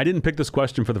books. I didn't pick this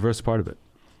question for the first part of it.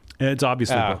 It's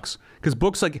obviously books. Because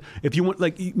books, like, if you want,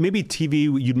 like, maybe TV,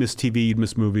 you'd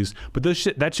miss movies. But that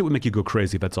shit would make you go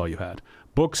crazy if that's all you had.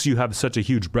 Books, you have such a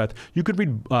huge breadth. You could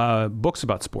read books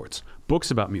about sports,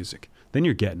 books about music. Then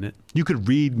you're getting it. You could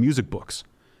read music books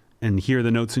and hear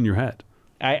the notes in your head.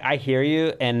 I hear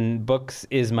you, and books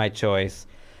is my choice.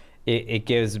 It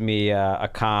gives me a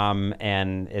calm,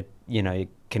 and it you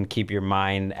can keep your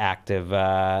mind active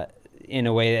in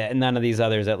a way that none of these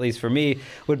others, at least for me,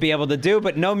 would be able to do.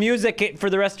 But no music for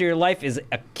the rest of your life is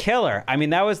a killer. I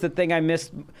mean, that was the thing I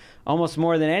missed almost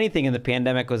more than anything in the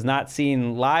pandemic, was not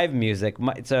seeing live music.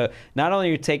 So not only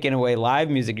are you taking away live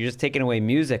music, you're just taking away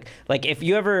music. Like have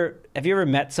you ever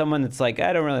met someone that's like,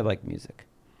 I don't really like music?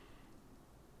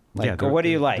 Like, what do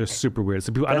you like? They're super weird.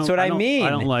 So people, That's what I mean. I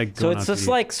don't like. So it's just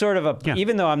like sort of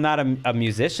even though I'm not a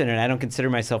musician and I don't consider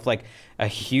myself like a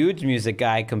huge music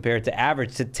guy compared to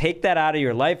average, to take that out of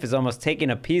your life is almost taking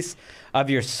a piece of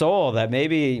your soul that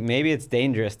maybe it's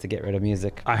dangerous to get rid of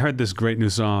music. I heard this great new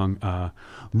song.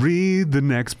 Read the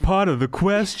next part of the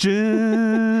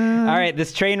question. All right,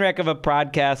 this train wreck of a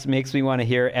podcast makes me want to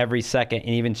hear every second and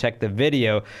even check the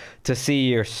video to see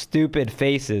your stupid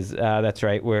faces. That's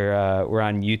right, we're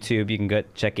on YouTube. You can go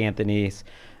check Anthony's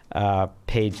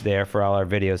page there for all our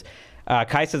videos.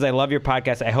 Kai says, I love your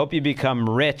podcast. I hope you become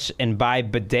rich and buy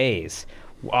bidets.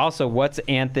 Also, what's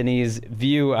Anthony's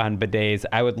view on bidets?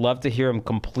 I would love to hear him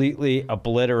completely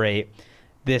obliterate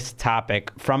this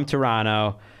topic. From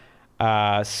Toronto,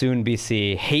 soon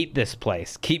BC. Hate this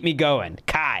place. Keep me going.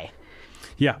 Kai.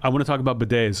 Yeah, I want to talk about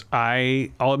bidets.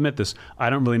 I'll admit this. I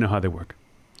don't really know how they work.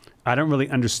 I don't really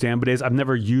understand bidets. I've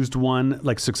never used one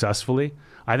like successfully.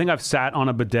 I think I've sat on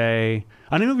a bidet.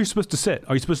 I don't know if you're supposed to sit.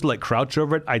 Are you supposed to like crouch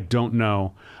over it? I don't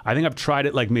know. I think I've tried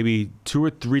it like maybe 2 or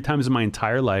 3 times in my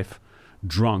entire life,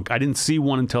 drunk. I didn't see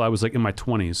one until I was like in my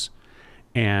 20s.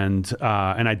 And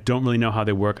I don't really know how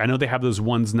they work. I know they have those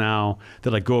ones now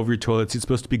that like go over your toilets. It's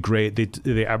supposed to be great.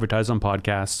 They advertise on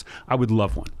podcasts. I would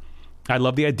love one. I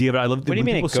love the idea of it. I love. What do you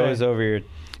mean it goes over your?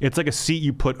 It's like a seat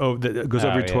you put over that goes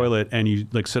over your toilet, and you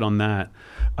like sit on that.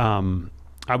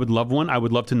 I would love one. I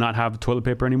would love to not have toilet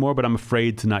paper anymore, but I'm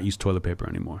afraid to not use toilet paper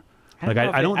anymore. I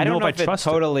don't know if I trust it.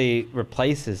 Totally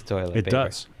replaces toilet paper. It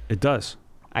does. It does.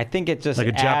 I think it just like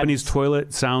a Japanese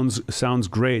toilet sounds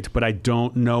great, but I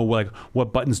don't know like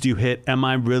what buttons do you hit?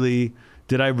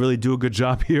 Did I really do a good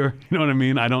job here? You know what I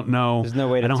mean? I don't know. There's no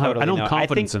way to I don't have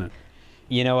confidence in it.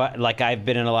 You know what? Like I've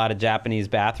been in a lot of Japanese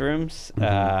bathrooms.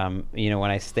 Mm-hmm.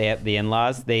 When I stay at the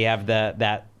in-laws, they have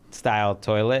that style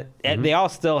toilet. Mm-hmm. They all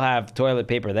still have toilet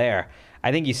paper there.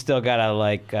 I think you still gotta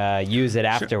like use it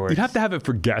afterwards. You'd have to have it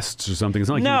for guests or something. It's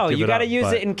not like you gotta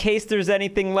use it in case there's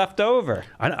anything left over.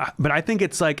 But I think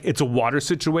it's like it's a water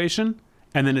situation,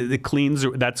 and then it cleans.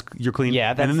 That's you're clean.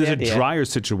 Yeah, that's and then there's the a idea. dryer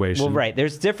situation. Well, right.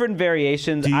 There's different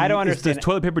variations. I don't understand. Is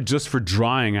toilet paper just for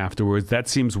drying afterwards? That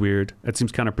seems weird. That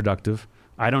seems counterproductive.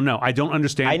 I don't know. I don't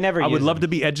understand. I would love to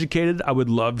be educated. I would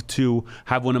love to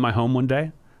have one in my home one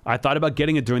day. I thought about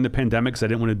getting it during the pandemic because I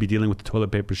didn't want to be dealing with the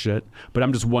toilet paper shit. But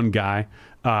I'm just one guy.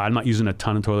 I'm not using a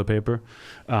ton of toilet paper.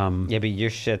 Yeah, but your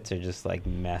shits are just like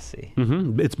messy.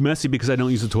 It's messy because I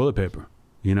don't use the toilet paper.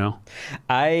 You know?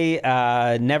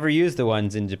 I never used the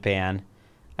ones in Japan.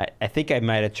 I think I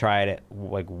might have tried it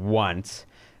like once.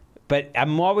 But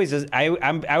I'm always,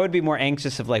 I would be more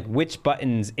anxious of like, which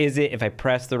buttons is it? If I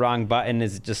press the wrong button,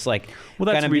 is it just like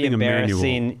that's gonna reading be a manual.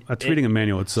 embarrassing? That's reading a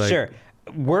manual. It's like Sure.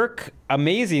 Work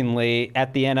amazingly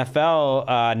at the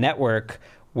NFL network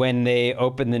when they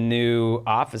open the new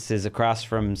offices across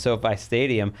from SoFi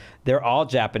Stadium. They're all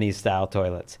Japanese style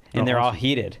toilets, and they're all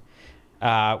heated,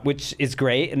 which is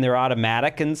great, and they're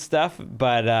automatic and stuff.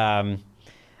 But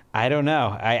I don't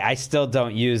know. I still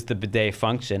don't use the bidet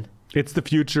function. It's the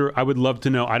future. I would love to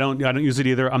know. I don't use it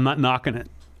either. I'm not knocking it.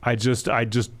 I just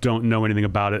don't know anything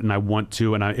about it, and I want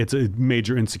to, and it's a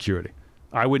major insecurity.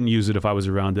 I wouldn't use it if I was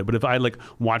around it. But if I like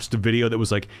watched a video that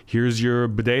was like, here's your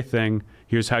bidet thing,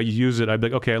 here's how you use it, I'd be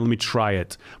like, okay, let me try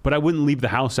it. But I wouldn't leave the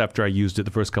house after I used it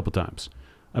the first couple times.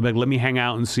 I'd be like, let me hang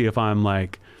out and see if I'm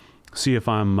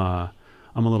a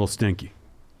little stinky,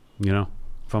 you know?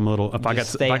 If I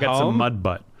got some mud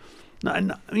butt.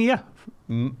 Yeah.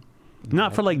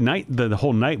 Not for like the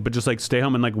whole night, but just like stay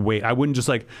home and like wait. I wouldn't just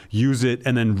like use it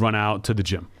and then run out to the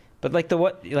gym. But like the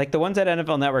ones at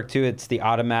NFL Network too, it's the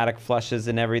automatic flushes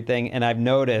and everything. And I've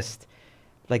noticed,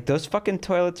 like those fucking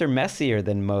toilets are messier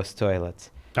than most toilets.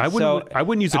 I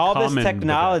wouldn't use all this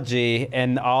technology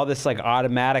and all this like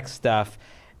automatic stuff,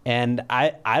 and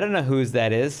I don't know whose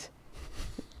that is.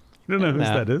 You don't know whose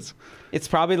that is? It's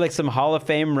probably like some Hall of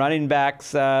Fame running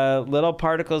backs, little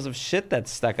particles of shit that's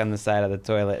stuck on the side of the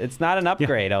toilet. It's not an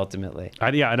upgrade ultimately.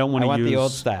 I don't want to use. I want the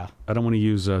old style. I don't want to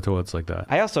use toilets like that.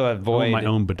 I also avoid. I want my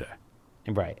own bidet.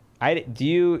 Right. I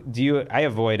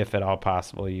avoid, if at all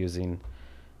possible, using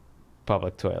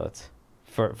public toilets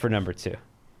for number two.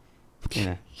 You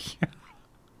know. Yeah.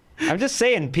 I'm just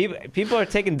saying, people are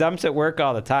taking dumps at work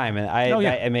all the time, and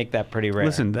I make that pretty rare.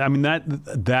 Listen, I mean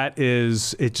that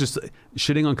is, it's just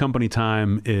shitting on company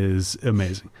time is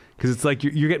amazing because it's like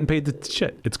you're getting paid to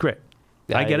shit. It's great.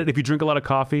 I get it. If you drink a lot of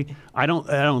coffee, I don't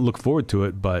look forward to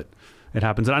it, but it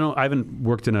happens. And I haven't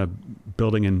worked in a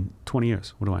building in 20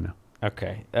 years. What do I know?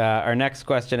 Okay. Our next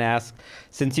question asks,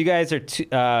 since you guys are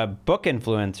book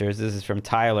influencers, this is from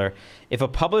Tyler, if a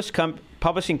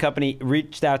publishing company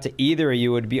reached out to either of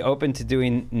you, would be open to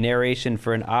doing narration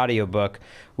for an audiobook,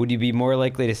 would you be more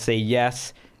likely to say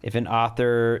yes if an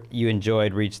author you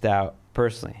enjoyed reached out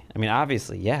personally? I mean,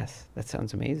 obviously, yes. That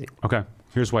sounds amazing. Okay.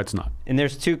 Here's why it's not. And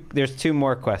there's two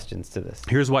more questions to this.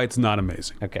 Here's why it's not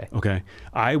amazing. Okay.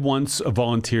 I once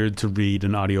volunteered to read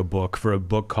an audiobook for a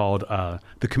book called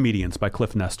The Comedians by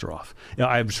Cliff Nesteroff.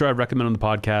 I'm sure I've recommended on the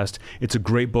podcast. It's a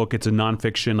great book. It's a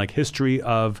nonfiction, like history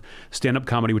of stand-up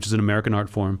comedy, which is an American art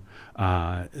form.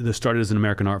 This started as an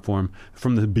American art form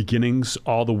from the beginnings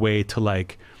all the way to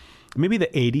like maybe the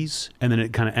 80s, and then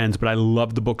it kind of ends. But I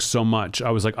loved the book so much.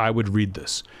 I was like, I would read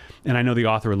this. And I know the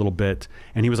author a little bit,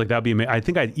 and he was like, "That'd be amazing." I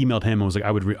think I emailed him and was like,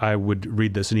 "I would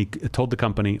read this," and he told the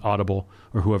company, Audible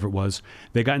or whoever it was,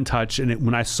 they got in touch, and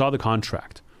when I saw the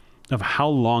contract of how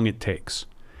long it takes,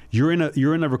 you're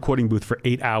in a recording booth for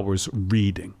 8 hours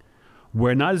reading,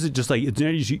 where not is it just like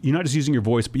you're not just using your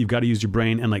voice, but you've got to use your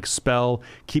brain and like spell,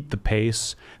 keep the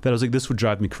pace. That I was like, this would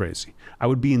drive me crazy. I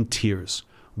would be in tears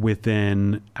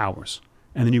within hours,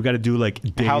 and then you've got to do like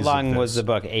days. How long was the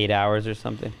book? 8 hours or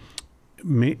something?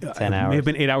 10 hours. It may have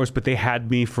been 8 hours, but they had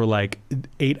me for like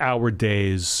 8-hour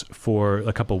days for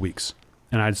a couple of weeks.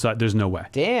 And I just thought, there's no way.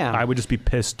 Damn. I would just be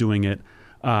pissed doing it.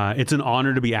 It's an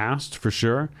honor to be asked, for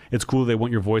sure. It's cool they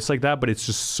want your voice like that, but it's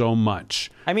just so much.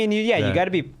 I mean, you got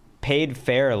to be paid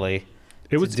fairly.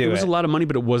 It was a lot of money,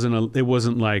 but it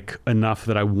wasn't like enough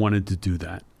that I wanted to do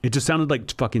that. It just sounded like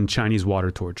fucking Chinese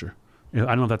water torture. I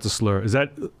don't know if that's a slur. Is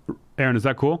that, Aaron, is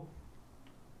that cool?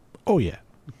 Oh, yeah.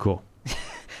 Cool.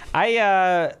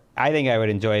 I think I would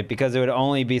enjoy it because it would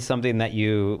only be something that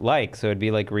you like, so it'd be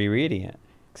like rereading it,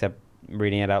 except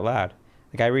reading it out loud.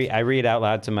 Like I read out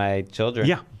loud to my children.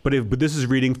 Yeah, but this is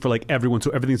reading for like everyone,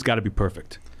 so everything's got to be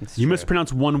perfect. You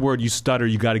mispronounce one word, you stutter,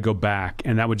 you got to go back,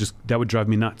 and that would drive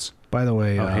me nuts. By the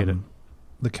way, I hate it.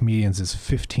 The Comedians is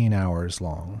 15 hours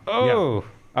long. Oh,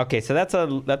 yeah. Okay, so that's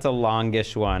a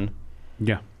longish one.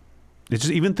 Yeah. It's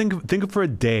just even think of for a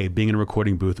day being in a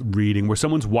recording booth reading where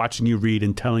someone's watching you read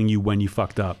and telling you when you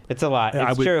fucked up. It's a lot.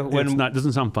 It's true.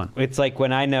 Doesn't sound fun. It's like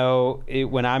when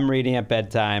when I'm reading at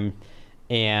bedtime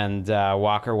and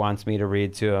Walker wants me to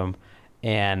read to him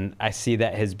and I see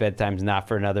that his bedtime's not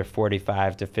for another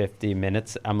 45 to 50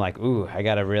 minutes, I'm like, ooh, I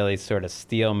got to really sort of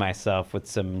steel myself with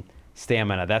some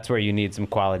stamina. That's where you need some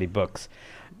quality books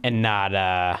and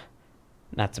not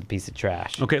some piece of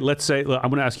trash. Okay, let's say, I'm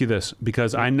going to ask you this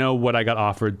because I know what I got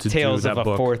offered to Tales do that of a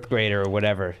book. Fourth grader or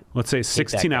whatever. Let's say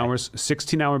 16 hours,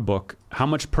 16-hour book. How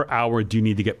much per hour do you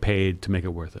need to get paid to make it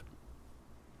worth it?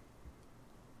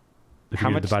 If How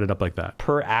you're much divide it up like that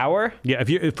per hour? Yeah,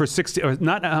 if for 60, or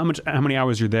not how many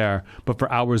hours you're there, but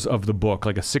for hours of the book,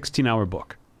 like a 16-hour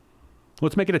book.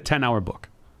 Let's make it a 10-hour book.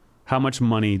 How much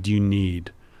money do you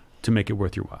need to make it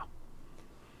worth your while?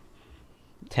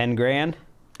 10 grand?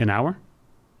 An hour?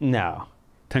 No.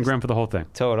 10 grand for the whole thing.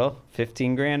 Total?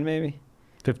 15 grand maybe?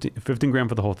 15 grand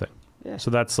for the whole thing. Yeah.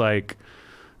 So that's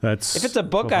if it's a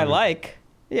book I like,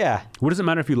 yeah. What does it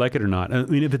matter if you like it or not? I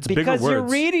mean, if it's bigger words. Because you're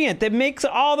reading it, that makes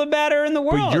all the better in the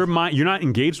world. But you're not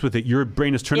engaged with it. Your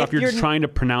brain is turned off. You're just trying to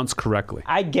pronounce correctly.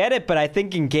 I get it, but I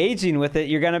think engaging with it,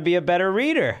 you're going to be a better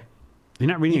reader. You're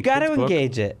not reading. You got to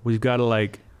engage it. Well, you've got to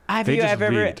like. Yeah,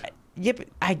 but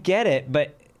I get it,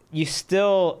 but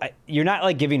you're not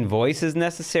like giving voices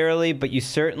necessarily, but you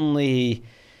certainly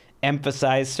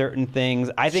emphasize certain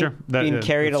things. I think being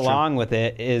carried along with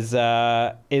it is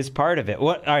part of it.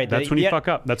 All right, that's when you fuck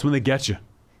up. That's when they get you.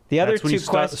 The other two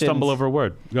questions. Stumble over a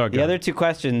word. Go other two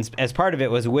questions, as part of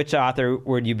it, was which author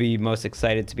would you be most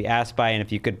excited to be asked by, and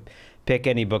if you could pick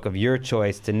any book of your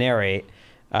choice to narrate,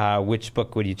 which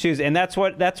book would you choose? And that's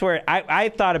where I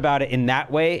thought about it in that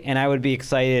way, and I would be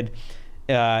excited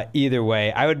either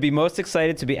way. I would be most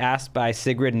excited to be asked by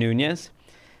Sigrid Nunez.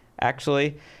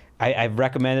 Actually, I've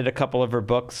recommended a couple of her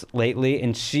books lately,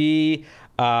 and she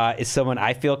is someone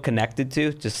I feel connected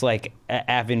to, just like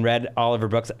having read all of her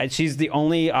books. She's the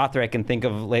only author I can think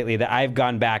of lately that I've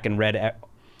gone back and read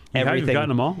everything. You've gotten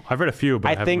them all? I've read a few,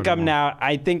 but I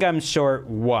think I'm short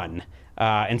one.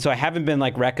 And so I haven't been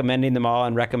like recommending them all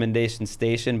on Recommendation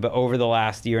Station, but over the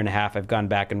last year and a half, I've gone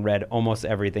back and read almost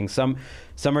everything. Some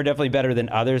are definitely better than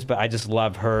others, but I just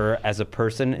love her as a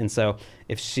person. And so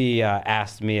if she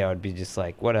asked me, I would be just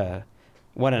like, what an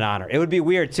honor. It would be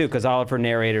weird too, because all of her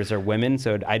narrators are women,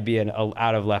 so I'd be an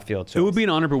out of left field choice. It would be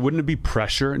an honor, but wouldn't it be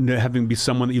pressure having be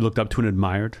someone that you looked up to and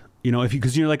admired? You know,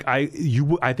 because you're like I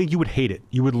think you would hate it.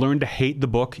 You would learn to hate the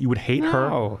book. You would hate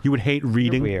her. You would hate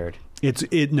reading. You're weird.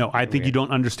 I think you don't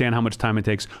understand how much time it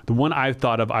takes. The one I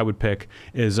thought of I would pick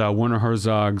is Werner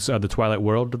Herzog's The Twilight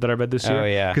World that I read this year. Oh,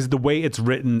 yeah. Because the way it's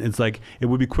written, it's like it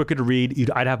would be quicker to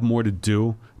read. I'd have more to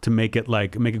do to make it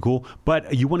cool.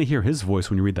 But you want to hear his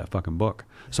voice when you read that fucking book.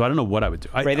 So I don't know what I would do.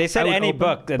 Right, they said any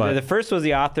book. The first was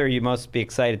the author you most be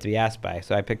excited to be asked by.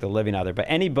 So I picked a living author. But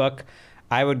any book,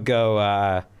 I would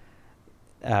go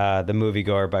The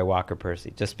Moviegoer by Walker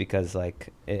Percy, just because like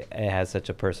it has such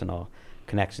a personal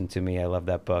connection to me. I love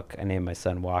that book. I named my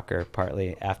son Walker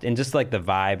partly after, and just like the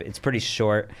vibe. It's pretty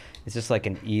short. It's just like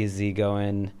an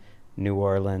easygoing New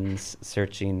Orleans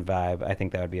searching vibe. I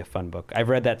think that would be a fun book. I've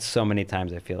read that so many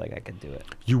times. I feel like I could do it.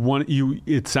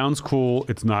 It sounds cool.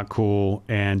 It's not cool,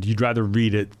 and you'd rather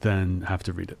read it than have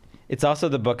to read it. It's also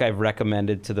the book I've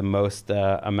recommended to the most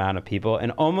amount of people,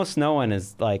 and almost no one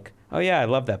is like, "Oh yeah, I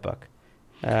love that book."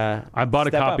 I bought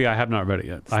a copy. I have not read it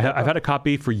yet. I've had a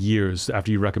copy for years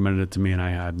after you recommended it to me, and I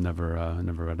had never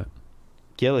read it.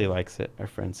 Gilly likes it. Our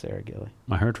friend Sarah Gilly.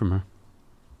 I heard from her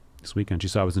this weekend. She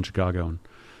saw I was in Chicago and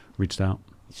reached out.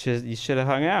 You should have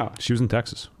hung out. She was in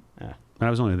Texas. Yeah. And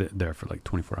I was only there for like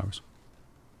 24 hours.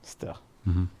 Still.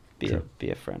 Mm-hmm.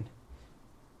 Be a friend.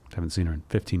 I haven't seen her in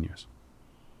 15 years.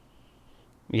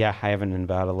 Yeah, I haven't in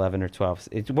about 11 or 12.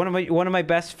 It's one of my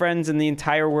best friends in the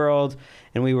entire world,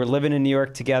 and we were living in New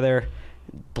York together,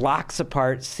 blocks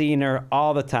apart, seeing her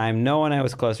all the time. No one I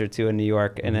was closer to in New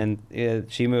York, and then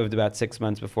she moved about 6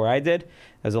 months before I did. That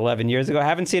was 11 years ago. I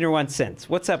haven't seen her once since.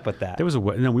 What's up with that? There was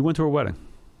no, we went to her wedding.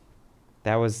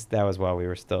 That was while we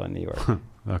were still in New York.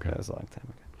 Okay. That was a long time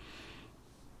ago.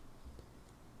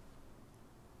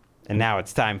 And now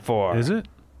it's time for... Is it?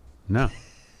 No.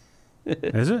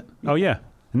 Is it? Oh, yeah.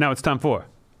 Now it's time for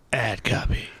ad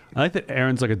copy. I like that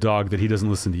Aaron's like a dog that he doesn't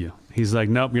listen to you. He's like,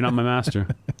 nope, you're not my master.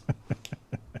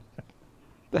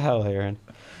 The hell, Aaron.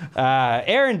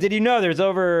 Aaron, did you know there's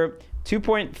over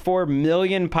 2.4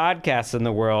 million podcasts in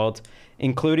the world,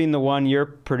 including the one you're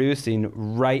producing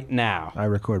right now. I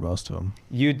record most of them.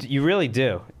 You really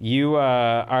do. You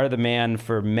are the man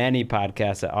for many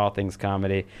podcasts at All Things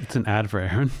Comedy. It's an ad for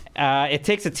Aaron. It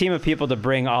takes a team of people to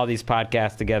bring all these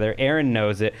podcasts together. Aaron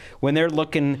knows it. When they're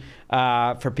looking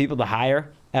for people to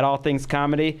hire at All Things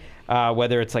Comedy,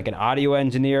 whether it's like an audio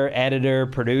engineer, editor,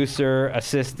 producer,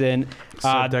 assistant,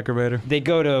 Set decorator. they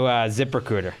go to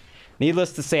ZipRecruiter.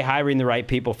 Needless to say, hiring the right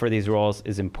people for these roles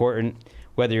is important.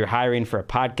 Whether you're hiring for a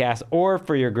podcast or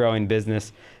for your growing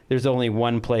business, there's only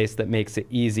one place that makes it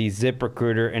easy,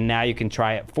 ZipRecruiter, and now you can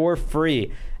try it for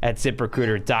free at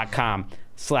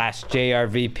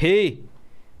ZipRecruiter.com/JRVP.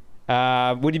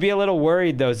 Would you be a little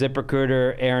worried, though,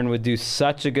 ZipRecruiter, Aaron, would do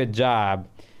such a good job,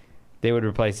 they would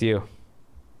replace you?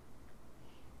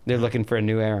 They're looking for a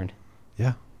new Aaron.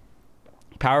 Yeah.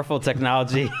 Powerful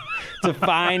technology to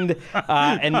find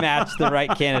and match the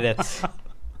right candidates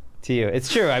to you.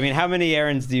 It's true. I mean, how many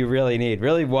Aarons do you really need?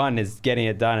 Really, one is getting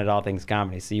it done at All Things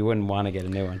Comedy, so you wouldn't want to get a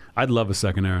new one. I'd love a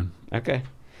second Aaron. Okay.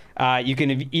 You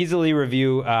can easily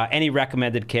review any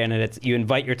recommended candidates. You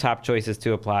invite your top choices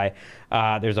to apply.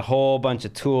 There's a whole bunch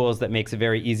of tools that makes it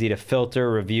very easy to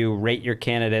filter, review, rate your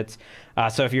candidates.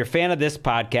 So if you're a fan of this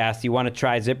podcast, you want to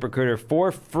try ZipRecruiter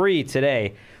for free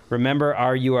today. Remember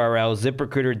our URL,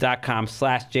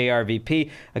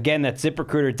 ZipRecruiter.com/JRVP. Again, that's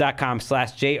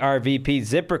ZipRecruiter.com/JRVP.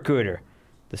 ZipRecruiter,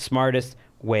 the smartest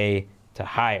way to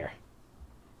hire.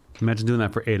 Imagine doing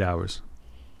that for 8 hours.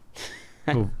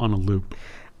 On a loop.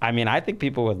 I mean, I think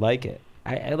people would like it.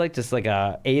 I like just like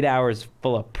 8 hours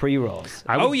full of pre-rolls.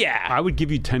 I would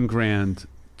give you 10 grand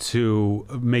to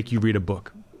make you read a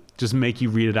book. Just make you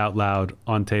read it out loud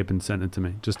on tape and send it to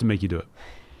me, just to make you do it.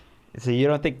 So you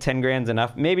don't think 10 grand's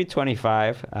enough? Maybe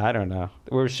 25. I don't know.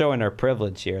 We're showing our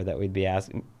privilege here that we'd be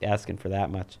asking for that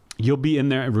much. You'll be in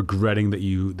there regretting that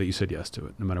you said yes to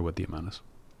it, no matter what the amount is.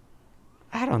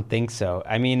 I don't think so.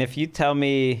 I mean, if you tell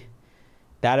me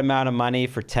that amount of money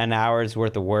for 10 hours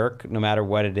worth of work, no matter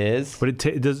what it is. But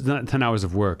it does not 10 hours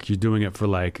of work. You're doing it for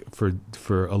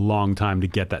a long time to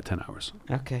get that 10 hours.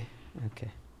 Okay.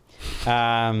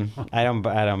 I don't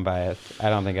buy it. I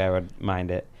don't think I would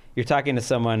mind it. You're talking to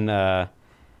someone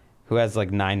who has like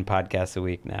 9 podcasts a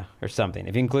week now or something.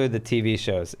 If you include the TV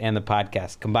shows and the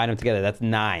podcast, combine them together, that's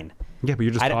 9. Yeah, but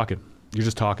you're just talking. You're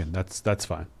just talking. That's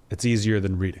fine. It's easier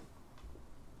than reading.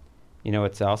 You know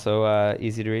what's also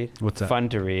easy to read? What's that? Fun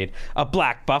to read. A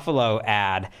Black Buffalo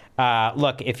ad.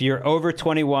 Look, if you're over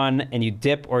 21 and you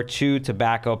dip or chew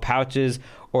tobacco pouches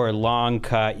or long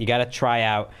cut, you got to try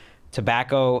out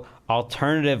Tobacco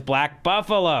Alternative Black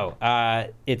Buffalo.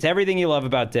 It's everything you love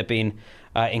about dipping.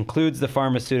 Includes the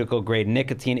pharmaceutical grade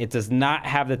nicotine. It does not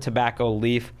have the tobacco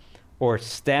leaf or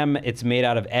stem. It's made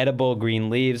out of edible green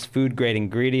leaves, food grade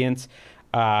ingredients.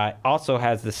 Also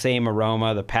has the same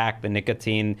aroma, the pack, the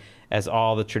nicotine as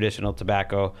all the traditional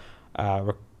tobacco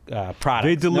products.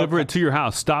 They deliver it to your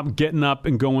house. Stop getting up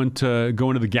and going to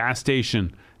the gas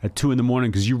station at 2 a.m.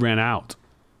 because you ran out.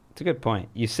 It's a good point.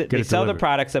 They sell the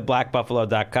products at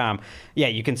blackbuffalo.com. Yeah,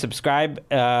 you can subscribe,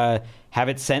 have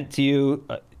it sent to you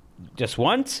just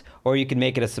once, or you can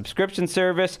make it a subscription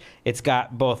service. It's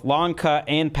got both long cut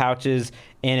and pouches,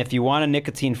 and if you want a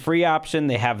nicotine-free option,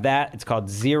 they have that. It's called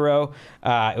Zero.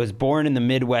 It was born in the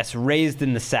Midwest, raised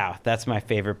in the South. That's my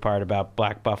favorite part about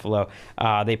Black Buffalo.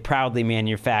 They proudly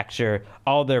manufacture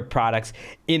all their products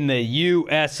in the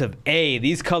U.S. of A.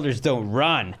 These colors don't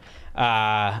run.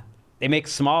 They make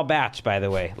small batch, by the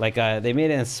way. Like they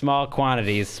made it in small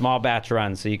quantities, small batch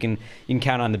runs, so you can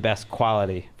count on the best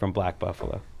quality from Black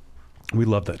Buffalo. We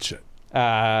love that shit.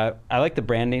 I like the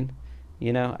branding.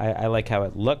 You know, I like how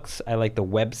it looks. I like the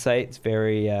website. It's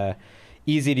very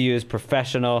easy to use,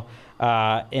 professional.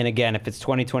 And again, if it's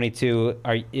 2022,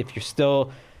 if you're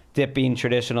still dipping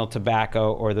traditional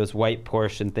tobacco or those white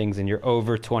portion things and you're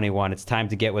over 21, it's time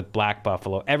to get with Black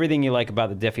Buffalo. Everything you like about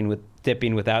the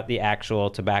dipping without the actual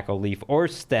tobacco leaf or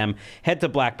stem, head to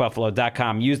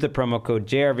blackbuffalo.com. Use the promo code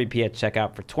JRVP at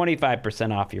checkout for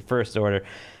 25% off your first order.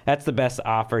 That's the best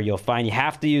offer you'll find. You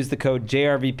have to use the code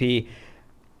JRVP,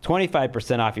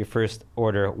 25% off your first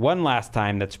order. One last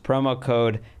time, that's promo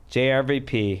code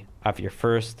JRVP off your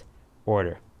first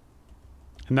order.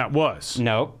 And that was...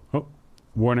 No. Oh,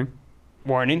 warning.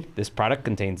 Warning, this product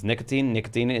contains nicotine.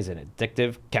 Nicotine is an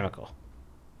addictive chemical.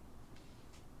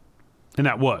 And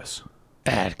that was...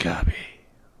 Ad copy.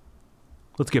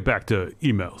 Let's get back to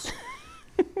emails.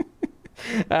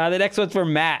 The next one's for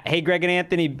Matt. Hey, Greg and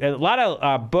Anthony, a lot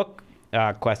of book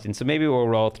questions, so maybe we'll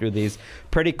roll through these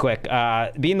pretty quick.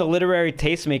 Being the literary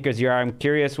tastemakers you are, I'm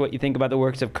curious what you think about the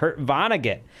works of Kurt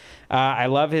Vonnegut. I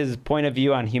love his point of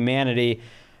view on humanity.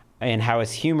 and how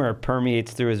his humor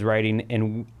permeates through his writing,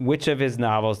 and which of his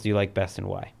novels do you like best and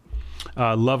why?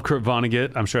 Love Kurt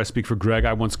Vonnegut. I'm sure I speak for Greg.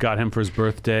 I once got him for his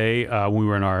birthday when we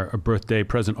were in our birthday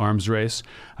present arms race.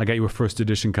 I got you a first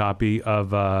edition copy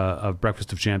of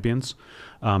Breakfast of Champions.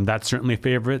 That's certainly a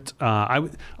favorite. I'll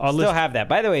still have that.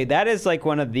 By the way, that is like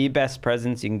one of the best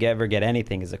presents you can ever get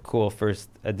anything is a cool first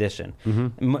edition.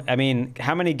 I mean,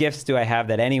 how many gifts do I have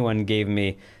that anyone gave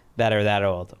me that are that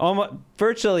old? Almost,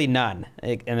 virtually none.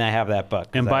 And I have that book.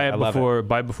 And buy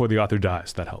it before the author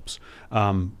dies. That helps.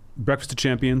 Breakfast of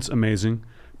Champions, amazing.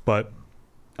 But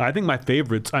I think my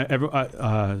favorites,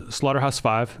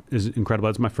 Slaughterhouse-Five is incredible.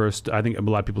 That's my first. I think a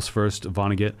lot of people's first,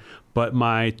 Vonnegut. But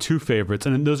my two favorites,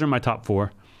 and those are my top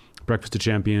four, Breakfast of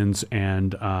Champions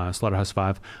and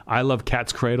Slaughterhouse-Five. I love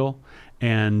Cat's Cradle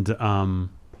and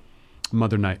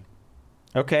Mother Night.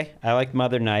 Okay, I like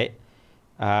Mother Night.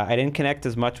 I didn't connect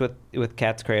as much with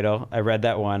Cat's Cradle. I read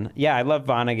that one. Yeah, I love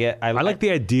Vonnegut. I like the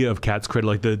idea of Cat's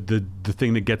Cradle, like the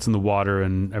thing that gets in the water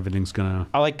and everything's gonna.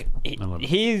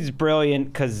 He's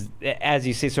brilliant because, as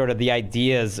you see, sort of the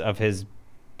ideas of his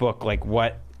book, like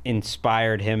what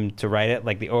inspired him to write it,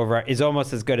 like the overall is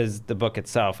almost as good as the book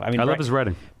itself. I mean, I love his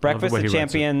writing. Breakfast of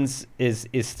Champions is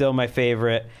still my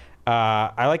favorite.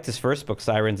 I liked his first book,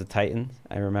 Sirens of Titans.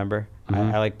 I remember.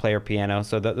 I like Player Piano.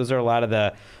 So those are a lot of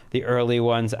the early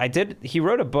ones. He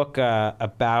wrote a book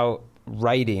about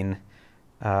writing.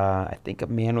 I think A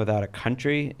Man Without a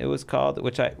Country it was called,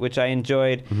 which I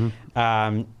enjoyed.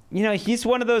 He's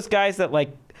one of those guys that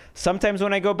like sometimes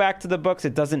when I go back to the books,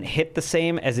 it doesn't hit the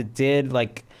same as it did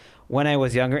like when I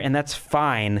was younger, and that's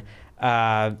fine.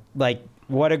 Like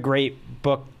what a great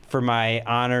book for my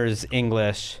honors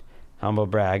English. Humble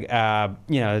brag.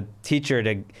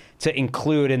 Teacher to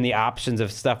include in the options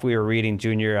of stuff we were reading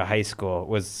junior year of high school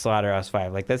was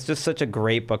Slaughterhouse-Five. Like that's just such a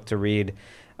great book to read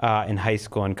in high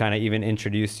school and kind of even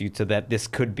introduce you to that this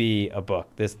could be a book,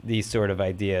 these sort of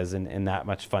ideas and that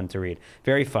much fun to read.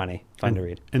 Very funny, fun to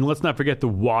read. And let's not forget the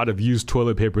wad of used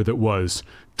toilet paper that was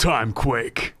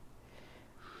Timequake.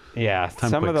 Yeah,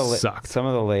 some of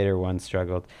the later ones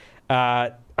struggled.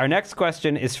 Our next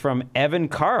question is from Evan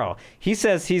Carl. He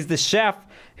says he's the chef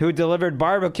who delivered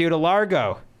barbecue to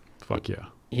Largo. Fuck yeah.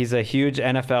 He's a huge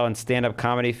NFL and stand-up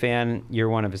comedy fan. You're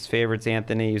one of his favorites,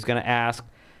 Anthony. He was going to ask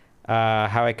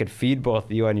how I could feed both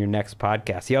of you on your next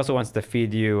podcast. He also wants to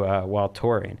feed you while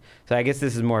touring. So I guess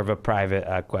this is more of a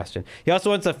private question. He also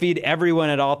wants to feed everyone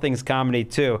at All Things Comedy,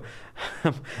 too.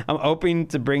 I'm open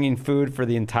to bringing food for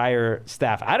the entire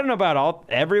staff. I don't know about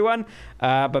everyone,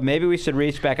 but maybe we should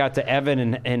reach back out to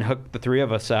Evan and hook the three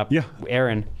of us up. Yeah.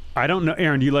 Aaron. I don't know.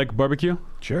 Aaron, do you like barbecue?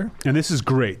 Sure. And this is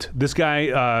great. This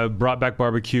guy brought back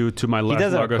barbecue to my last Largo show.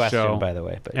 He does have a question, by the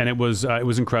way. And it was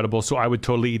incredible. So I would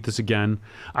totally eat this again.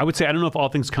 I would say, I don't know if All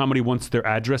Things Comedy wants their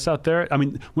address out there. I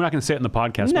mean, we're not going to say it in the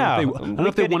podcast. No. I don't know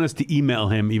if they want us to email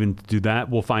him even to do that.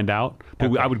 We'll find out.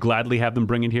 But Okay. I would gladly have them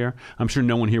bring it here. I'm sure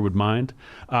no one here would mind.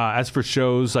 As for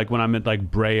shows, like when I'm at like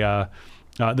Brea,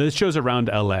 the shows around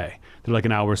LA. They're like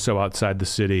an hour or so outside the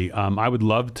city. I would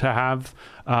love to have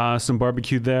some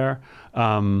barbecue there.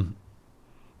 I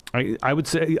would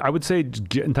say just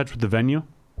get in touch with the venue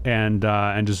and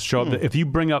just show up. If you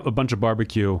bring up a bunch of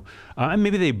barbecue, and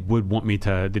maybe they would want me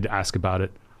to ask about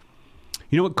it.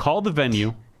 You know what? Call the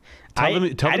venue. I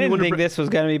didn't think this was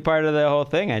going to be part of the whole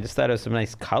thing. I just thought it was some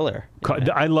nice color.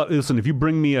 Listen, if you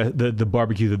bring me the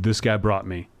barbecue that this guy brought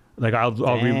me, like I'll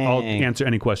answer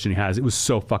any question he has. It was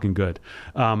so fucking good.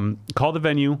 Call the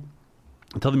venue.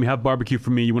 Tell them you have barbecue for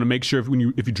me. You want to make sure if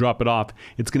you drop it off,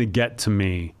 it's going to get to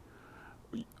me.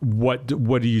 What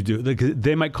do you do? Like,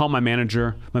 they might call my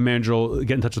manager. My manager will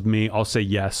get in touch with me. I'll say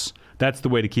yes. That's the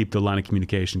way to keep the line of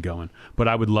communication going. But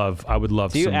I would love.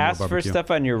 Do you ask for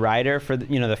stuff on your rider for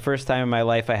the first time in my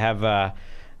life I have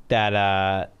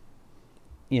that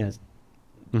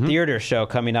theater show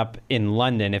coming up in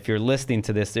London. If you're listening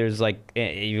to this, there's like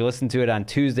you listen to it on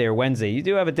Tuesday or Wednesday. You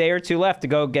do have a day or two left to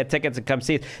go get tickets and come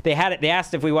see it. They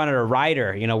asked if we wanted a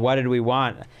rider. What did we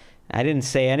want? I didn't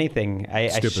say anything. I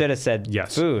should have said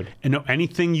yes. Food. And no,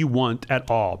 anything you want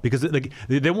at all. Because like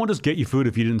they won't just get you food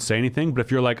if you didn't say anything. But if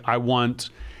you're like, I want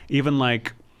even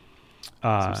like...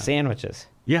 some sandwiches.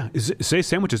 Yeah, say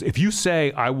sandwiches. If you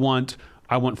say, I want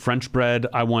French bread,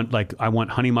 I want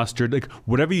honey mustard, like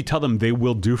whatever you tell them, they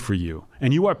will do for you.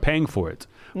 And you are paying for it.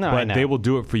 No, but I know. They will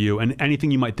do it for you. And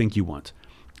anything you might think you want.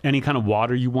 Any kind of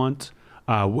water you want.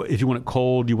 If you want it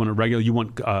cold, you want it regular, you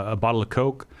want a bottle of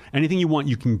Coke, anything you want,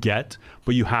 you can get,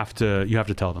 but you have to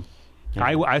tell them. Yeah.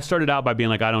 I started out by being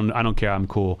like, I don't care, I'm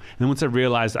cool. And then once I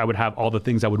realized I would have all the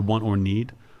things I would want or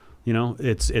need,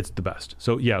 it's the best.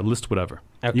 So yeah, list whatever.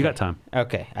 Okay. You got time.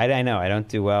 Okay, I know I don't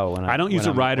do well when I don't use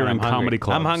a rider in comedy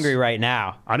clubs. I'm hungry right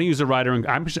now. I don't use a rider.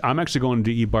 I'm actually going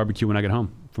to eat barbecue when I get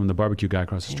home from the barbecue guy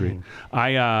across the street.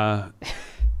 Oh,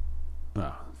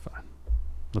 fine.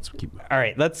 Let's keep moving. All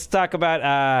right, let's talk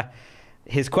about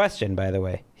his question. By the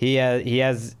way, he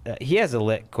has a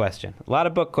lit question. A lot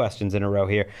of book questions in a row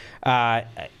here.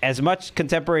 As much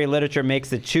contemporary literature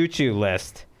makes the choo-choo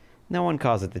list. No one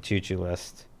calls it the choo-choo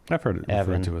list. I've heard it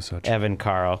referred to as such. Evan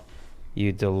Carl,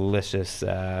 you delicious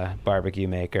barbecue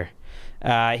maker.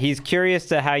 He's curious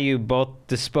to how you both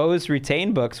dispose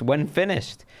retained books when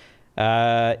finished.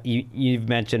 You've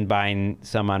mentioned buying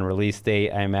some on release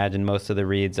date. I imagine most of the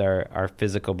reads are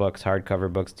physical books,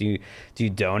 hardcover books. Do you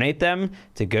donate them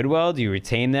to Goodwill? Do you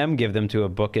retain them, give them to a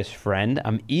bookish friend?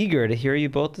 I'm eager to hear you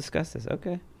both discuss this.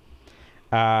 Okay.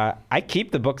 I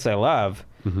keep the books I love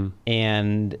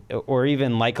or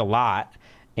even like a lot.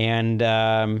 And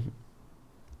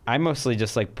I mostly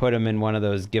just like put them in one of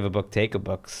those give a book, take a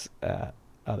books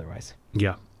otherwise.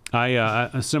 Yeah.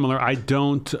 Similar. I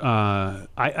don't. I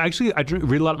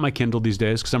read a lot on my Kindle these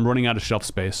days because I'm running out of shelf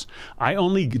space. I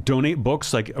only donate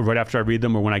books like right after I read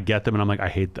them or when I get them and I'm like,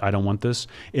 I don't want this.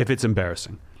 If it's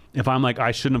embarrassing, if I'm like,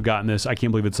 I shouldn't have gotten this. I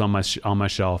can't believe it's on my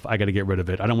shelf. I got to get rid of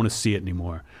it. I don't want to see it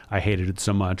anymore. I hated it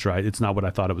so much. Right? It's not what I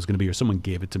thought it was going to be, or someone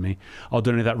gave it to me. I'll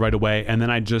donate that right away, and then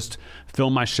I just fill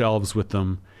my shelves with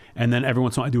them. And then every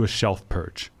once in a while I do a shelf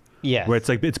purge. Yes. Where it's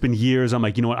like, it's been years. I'm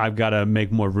like, you know what? I've got to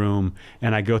make more room.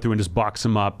 And I go through and just box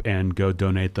them up and go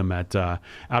donate them at Out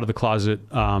of the Closet,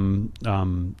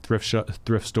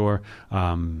 thrift store,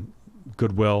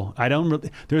 Goodwill. I don't really,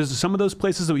 there's some of those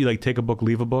places that you like take a book,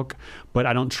 leave a book, but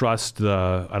I don't trust it.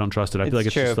 I feel like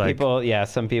it's true. just like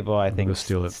Some people I think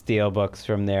steal books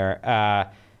from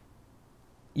there.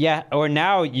 Yeah, or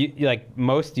now you like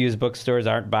most used bookstores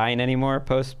aren't buying anymore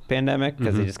post pandemic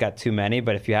because they just got too many.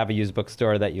 But if you have a used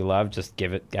bookstore that you love, just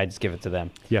give it. I just give it to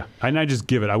them. Yeah, and I just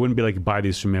give it. I wouldn't be like buy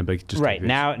these from me. I'd be like, just right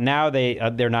now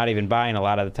they're not even buying a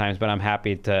lot of the times. But I'm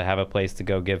happy to have a place to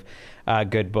go give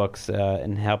good books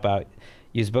and help out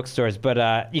used bookstores.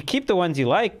 But you keep the ones you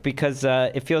like because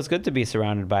it feels good to be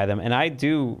surrounded by them. And I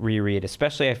do reread,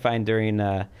 especially I find during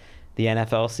the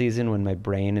NFL season when my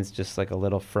brain is just like a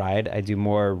little fried. I do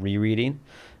more rereading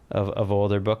of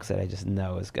older books that I just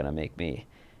know is gonna make me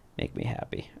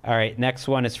happy. All right, next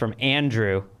one is from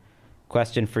Andrew.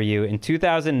 Question for you. In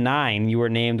 2009, you were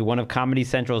named one of Comedy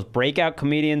Central's Breakout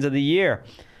Comedians of the Year.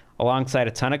 Alongside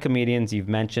a ton of comedians you've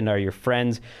mentioned are your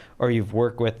friends or you've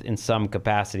worked with in some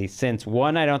capacity since.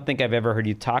 One I don't think I've ever heard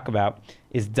you talk about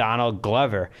is Donald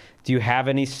Glover. Do you have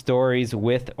any stories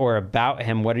with or about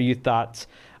him? What are your thoughts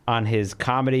on his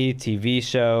comedy, TV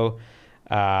show,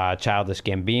 Childish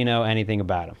Gambino, anything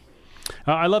about him?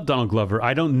 I love Donald Glover.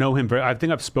 I don't know him very. I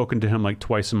think I've spoken to him like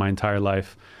twice in my entire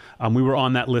life. We were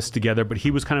on that list together, but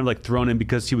he was kind of like thrown in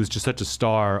because he was just such a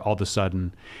star all of a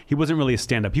sudden. He wasn't really a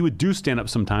stand-up. He would do stand-up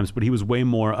sometimes, but he was way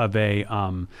more of a,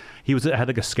 had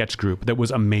like a sketch group that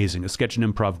was amazing, a sketch and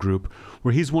improv group,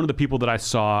 where he's one of the people that I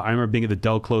saw. I remember being at the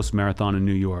Del Close Marathon in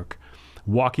New York,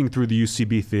 walking through the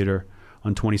UCB Theater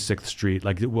on 26th Street,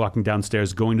 like walking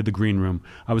downstairs, going to the green room.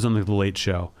 I was on like the Late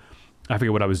Show. I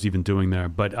forget what I was even doing there,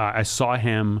 but I saw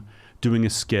him doing a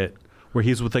skit where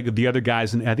he's with like the other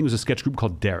guys, and I think it was a sketch group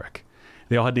called Derek.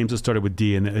 They all had names that started with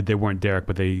D, and they weren't Derek,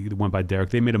 but they went by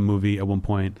Derek. They made a movie at one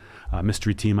point,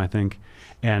 Mystery Team, I think,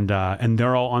 and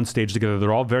they're all on stage together.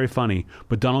 They're all very funny,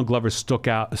 but Donald Glover stuck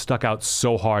out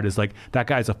so hard as like, that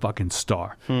guy's a fucking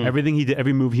star. Everything he did,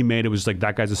 every move he made, it was like,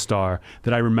 that guy's a star,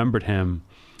 that I remembered him.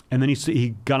 And then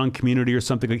he got on Community or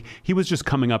something. Like, he was just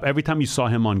coming up. Every time you saw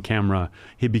him on camera,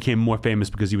 he became more famous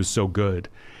because he was so good.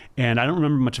 And I don't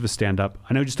remember much of his stand-up.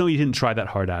 I know he didn't try that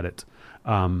hard at it.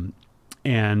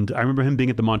 And I remember him being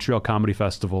at the Montreal Comedy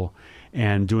Festival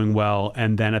and doing well.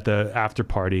 And then at the after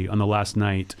party on the last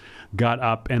night, got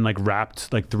up and like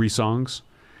rapped like 3 songs.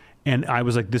 And I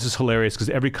was like, this is hilarious because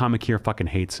every comic here fucking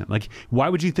hates him. Like, why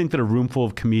would you think that a room full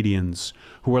of comedians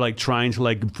who are like trying to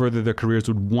like further their careers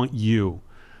would want you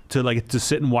to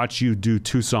sit and watch you do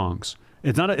 2 songs?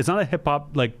 It's not a hip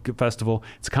hop like festival.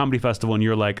 It's a comedy festival, and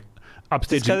you're like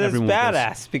upstaging everyone. Because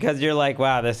it's badass. Because you're like,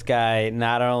 wow, this guy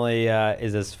not only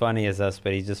is as funny as us,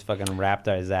 but he just fucking rapped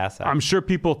his ass out. I'm sure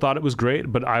people thought it was great,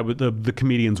 but the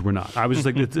comedians were not. I was just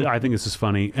like, I think this is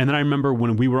funny. And then I remember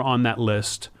when we were on that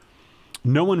list,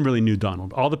 no one really knew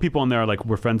Donald. All the people on there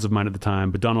were friends of mine at the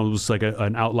time, but Donald was like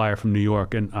an outlier from New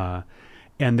York, and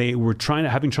they were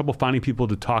having trouble finding people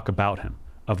to talk about him,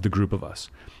 of the group of us.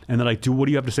 And they're like, what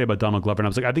do you have to say about Donald Glover? And I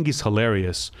was like, I think he's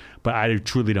hilarious, but I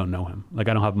truly don't know him. Like,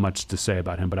 I don't have much to say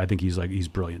about him, but I think he's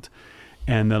brilliant.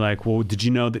 And they're like, well, did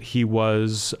you know that he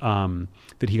was,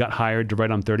 that he got hired to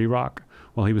write on 30 Rock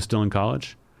while he was still in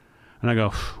college? And I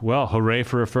go, well, hooray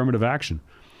for affirmative action.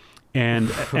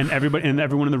 And everybody and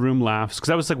everyone in the room laughs because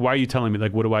I was like, why are you telling me?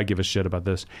 Like, what do I give a shit about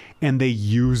this? And they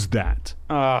used that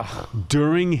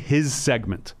during his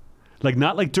segment. Like,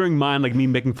 not like during mine, like me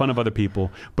making fun of other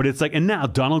people, but it's like, and now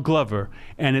Donald Glover,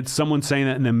 and it's someone saying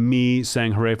that, and then me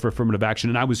saying hooray for affirmative action,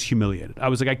 and I was humiliated. I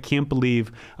was like, I can't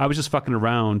believe I was just fucking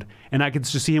around, and I could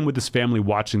just see him with his family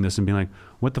watching this and being like,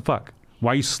 what the fuck?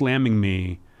 Why are you slamming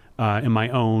me in my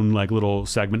own like little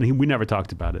segment? We never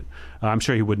talked about it. I'm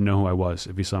sure he wouldn't know who I was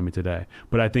if he saw me today,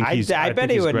 but I think I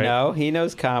bet he would know. He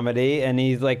knows comedy, and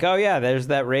he's like, oh yeah, there's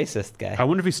that racist guy. I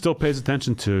wonder if he still pays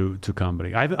attention to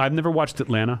comedy. I've never watched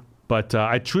Atlanta. But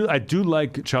I do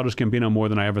like Childish Gambino more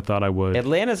than I ever thought I would.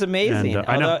 Atlanta's amazing. And,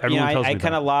 I know everyone tells me I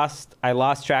kind of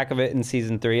lost track of it in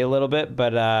season 3 a little bit,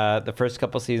 but the first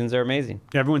couple seasons are amazing.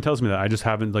 Everyone tells me that. I just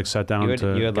haven't like sat down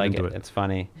to you would get like into it. It's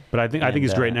funny. But I think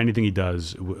he's great in anything he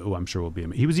does. I'm sure will be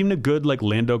amazing. He was even a good like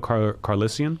Lando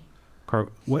Calrissian.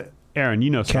 What? Aaron, you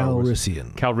know Star Wars.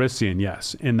 Calrissian,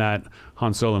 yes, in that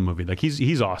Han Solo movie. Like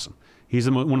he's awesome. He's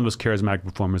one of the most charismatic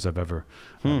performers I've ever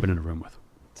been in a room with.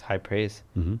 High praise.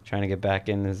 Trying to get back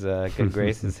in his good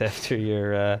graces after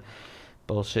your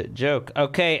bullshit joke.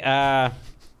 Okay,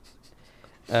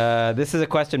 this is a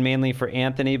question mainly for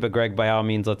Anthony, but Greg, by all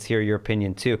means, let's hear your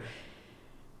opinion too.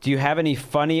 Do you have any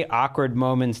funny, awkward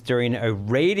moments during a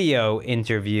radio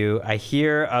interview? I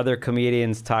hear other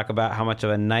comedians talk about how much of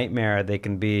a nightmare they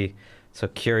can be, so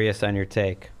curious on your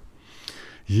take.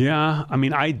 Yeah, I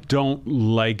mean, I don't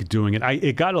like doing it.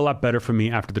 It got a lot better for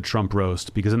me after the Trump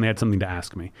roast because then they had something to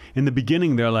ask me. In the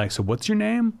beginning, they're like, so what's your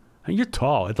name? And you're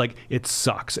tall. It's like, it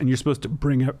sucks. And you're supposed to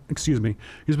bring up, you're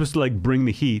supposed to like bring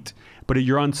the heat. But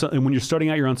you're on some, and when you're starting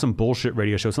out, you're on some bullshit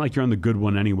radio show. It's not like you're on the good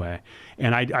one anyway.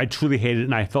 And I truly hated it.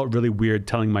 And I felt really weird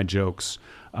telling my jokes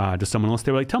to someone else.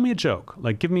 They were like, tell me a joke.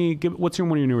 Like, what's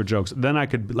one of your newer jokes? Then I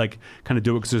could like kind of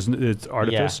do it because it's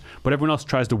artifice. Yeah. But everyone else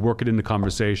tries to work it into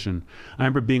conversation. I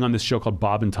remember being on this show called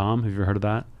Bob and Tom. Have you ever heard of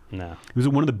that? No. It was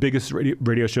one of the biggest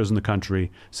radio shows in the country,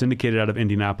 syndicated out of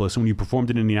Indianapolis. And when you performed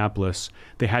in Indianapolis,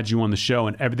 they had you on the show,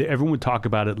 and everyone would talk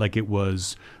about it like it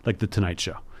was like The Tonight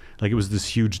Show. Like it was this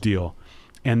huge deal.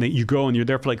 And you go and you're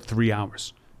there for like 3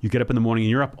 hours. You get up in the morning and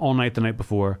you're up all night the night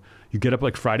before. You get up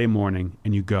like Friday morning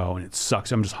and you go, and it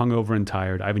sucks. I'm just hungover and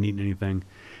tired. I haven't eaten anything.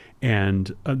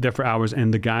 And there for hours,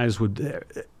 and the guys would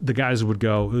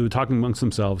go, they were talking amongst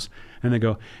themselves, and they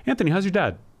go, Anthony, how's your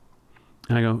dad?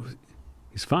 And I go,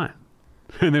 he's fine.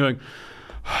 And they're like,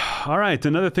 all right,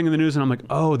 another thing in the news. And I'm like,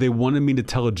 oh, they wanted me to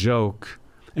tell a joke.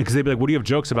 And because they'd be like, what do you have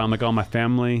jokes about? I'm like, oh, my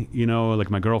family, like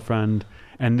my girlfriend.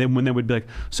 And then when they would be like,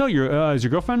 so is your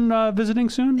girlfriend visiting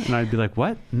soon? And I'd be like,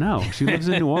 what? No, she lives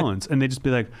in New Orleans. And they'd just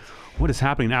be like, what is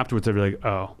happening? And afterwards, they'd be like,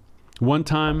 oh. One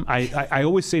time, I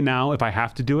always say now if I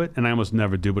have to do it, and I almost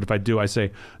never do, but if I do, I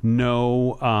say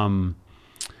no,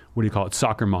 what do you call it,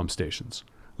 soccer mom stations.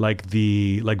 Like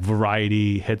the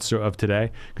variety hits of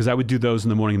today, because I would do those in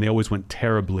the morning and they always went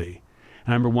terribly. And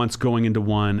I remember once going into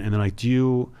one and they're like, do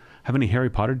you have any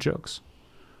Harry Potter jokes?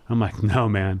 I'm like, no,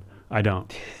 man, I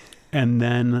don't. And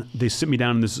then they sit me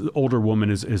down and this older woman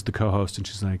is the co-host, and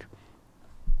she's like,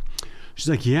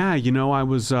 yeah, I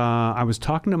was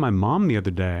talking to my mom the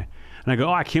other day, and I go,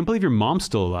 oh, I can't believe your mom's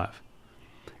still alive.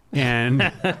 And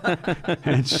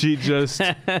and she just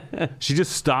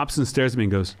stops and stares at me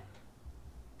and goes,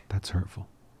 that's hurtful.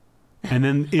 And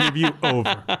then interview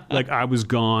over. Like I was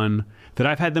gone. That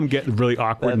I've had them get really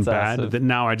awkward and bad. Awesome. That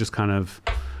now I just kind of,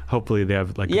 hopefully they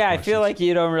have like. Yeah, I feel like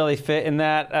you don't really fit in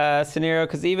that scenario,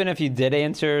 because even if you did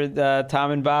answer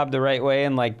Tom and Bob the right way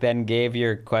and like then gave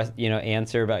your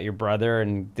answer about your brother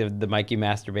and did the Mikey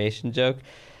masturbation joke,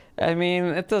 I mean,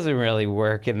 it doesn't really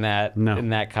work in that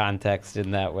context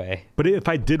in that way. But if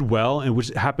I did well, and which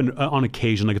happened on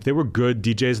occasion, like if they were good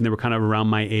DJs and they were kind of around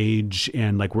my age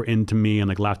and like were into me and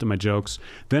like laughed at my jokes,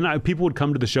 then people would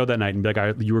come to the show that night and be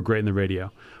like, you were great in the radio.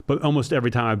 But almost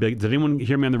every time I'd be like, did anyone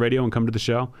hear me on the radio and come to the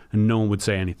show? And no one would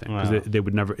say anything, because they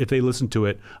would never, if they listened to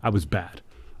it, I was bad.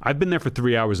 I've been there for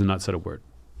 3 hours and not said a word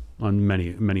on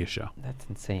many a show. That's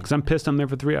insane. Because I'm pissed I'm there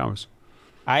for 3 hours.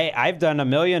 I've done a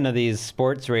million of these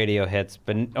sports radio hits,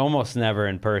 but almost never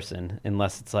in person,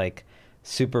 unless it's like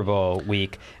Super Bowl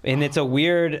week. And it's a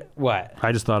weird, what?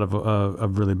 I just thought of a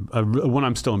one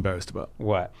I'm still embarrassed about.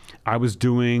 What? I was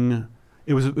doing,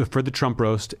 it was for the Trump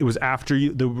roast. It was after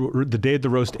the day the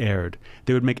roast aired.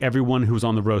 They would make everyone who was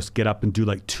on the roast get up and do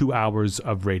like 2 hours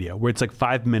of radio, where it's like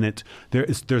 5 minutes.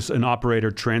 There's an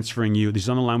operator transferring you. He's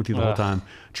on the line with you the whole time,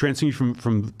 transferring you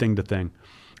from thing to thing.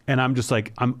 And I'm just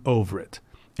like, I'm over it.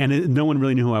 and no one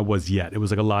really knew who I was yet. It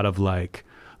was like a lot of like,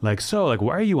 so, like,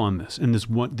 why are you on this? And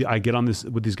I get on this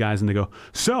with these guys, and they go,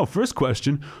 so, first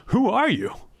question, who are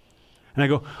you? And I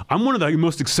go, I'm one of the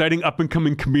most exciting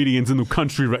up-and-coming comedians in the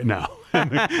country right now.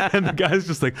 And the guy's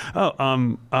just like,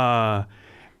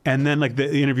 and then like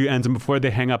the interview ends, and before they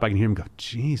hang up, I can hear him go,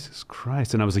 Jesus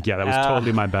Christ. And I was like, yeah, that was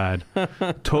totally my bad.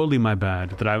 Totally my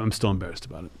bad, that I'm still embarrassed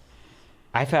about it.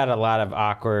 I've had a lot of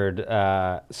awkward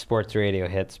sports radio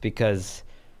hits because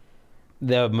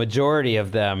the majority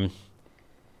of them,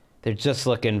 they're just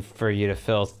looking for you to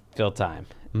fill time.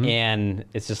 Mm-hmm. And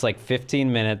it's just like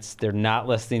 15 minutes. They're not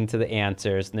listening to the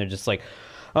answers, and they're just like,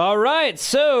 all right,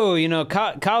 so,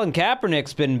 Colin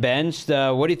Kaepernick's been benched.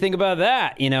 What do you think about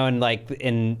that?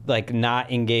 And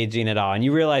not engaging at all. And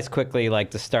you realize quickly,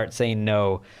 like, to start saying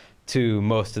no to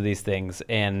most of these things.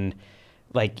 And,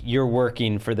 like, you're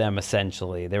working for them,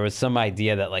 essentially. There was some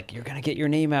idea that, like, you're going to get your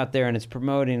name out there and it's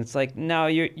promoting. It's like, no,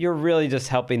 you're really just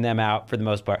helping them out for the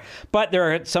most part. But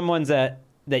there are some ones that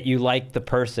you like the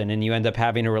person, and you end up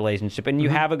having a relationship, and you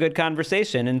Mm-hmm. have a good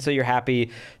conversation. And so you're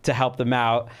happy to help them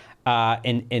out.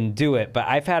 And do it. But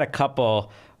I've had a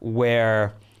couple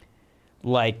where,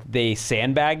 like, they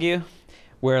sandbag you,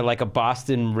 where, like, a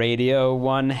Boston radio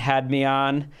one had me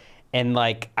on, and,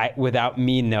 like, without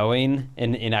me knowing,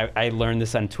 and I learned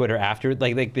this on Twitter after,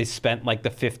 like they spent, like,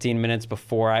 the 15 minutes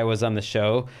before I was on the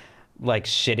show, like,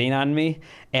 shitting on me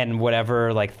and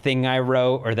whatever, like, thing I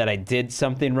wrote or that I did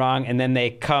something wrong. And then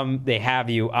they have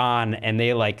you on, and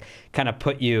they, like, kind of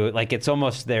put you, like, it's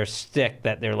almost their stick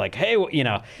that they're like, hey,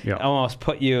 almost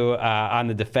put you on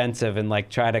the defensive and,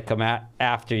 like, try to come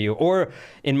after you. Or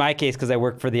in my case, because I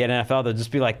work for the NFL, they'll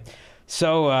just be like,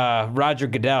 so Roger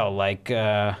Goodell, like,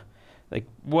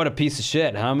 what a piece of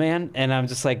shit, huh, man? And I'm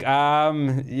just like,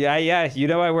 yeah,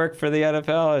 I work for the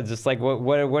NFL. It's just like,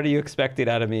 what are you expecting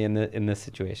out of me in this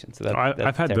situation? So that's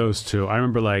I've had those too. I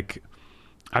remember, like,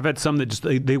 I've had some that just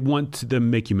they want to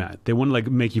make you mad. They want to, like,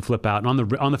 make you flip out.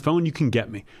 And on the phone, you can get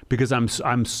me because I'm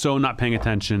so not paying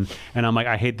attention, and I'm like,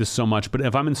 I hate this so much. But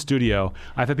if I'm in studio,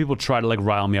 I've had people try to, like,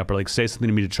 rile me up or, like, say something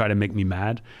to me to try to make me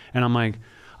mad, and I'm like,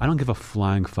 I don't give a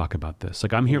flying fuck about this.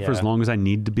 Like, I'm here for as long as I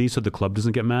need to be so the club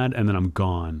doesn't get mad, and then I'm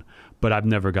gone. But I've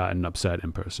never gotten upset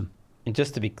in person. And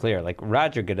just to be clear, like,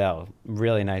 Roger Goodell,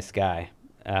 really nice guy.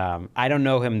 I don't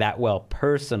know him that well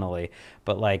personally,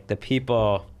 but, like, the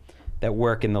people that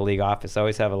work in the league office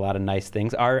always have a lot of nice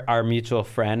things. Our mutual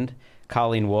friend,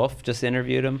 Colleen Wolfe, just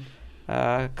interviewed him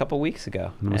a couple weeks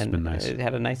ago. That must have been nice. It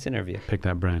had a nice interview. Pick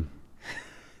that brain.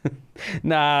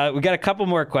 Nah, we got a couple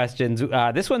more questions.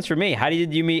 This one's for me. How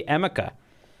did you meet Emeka?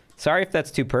 Sorry if that's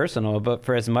too personal, but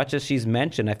for as much as she's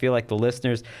mentioned, I feel like the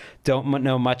listeners don't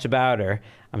know much about her.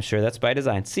 I'm sure that's by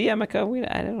design. See,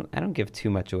 Emeka, I don't give too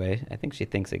much away. I think she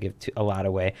thinks I give a lot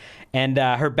away. And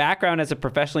her background as a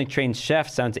professionally trained chef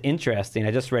sounds interesting.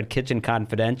 I just read Kitchen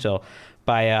Confidential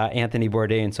by Anthony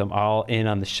Bourdain, so I'm all in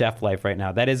on the chef life right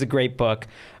now. That is a great book.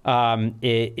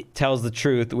 It tells the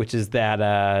truth, which is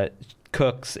that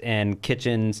cooks and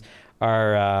kitchens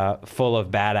are full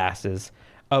of badasses,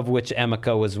 of which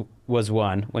Emeka was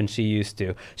one when she used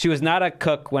to. She was not a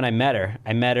cook when I met her.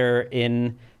 I met her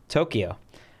in Tokyo.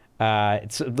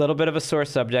 It's a little bit of a sore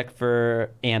subject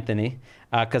for Anthony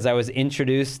because I was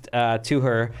introduced to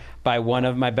her by one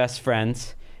of my best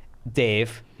friends,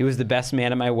 Dave. He was the best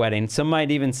man at my wedding. Some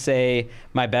might even say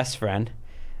my best friend,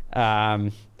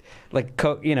 like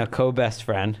co-best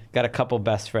friend. Got a couple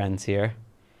best friends here.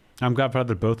 I'm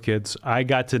godfather of both kids. I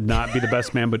got to not be the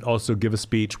best man, but also give a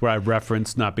speech where I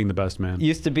referenced not being the best man.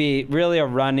 Used to be really a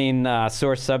running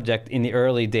sore subject in the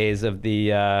early days of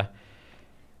the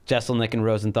Jeselnik and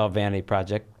Rosenthal Vanity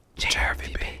project.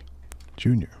 JRVP.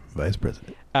 Junior Vice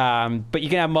President. But you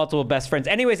can have multiple best friends.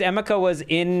 Anyways, Emeka was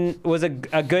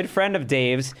a good friend of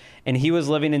Dave's, and he was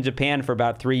living in Japan for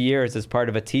about 3 years as part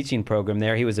of a teaching program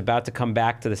there. He was about to come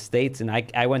back to the States, and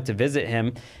I went to visit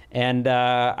him, and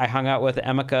I hung out with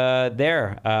Emeka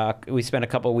there. We spent a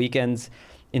couple weekends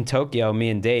in Tokyo, me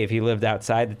and Dave. He lived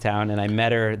outside the town, and I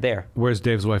met her there. Where's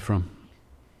Dave's wife from?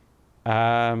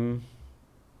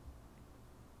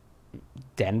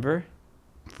 Denver.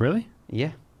 Really?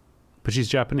 Yeah. But she's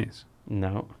Japanese.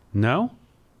 No. No?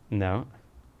 No.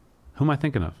 Who am I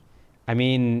thinking of? I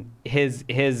mean,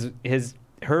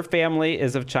 her family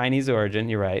is of Chinese origin.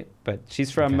 You're right, but she's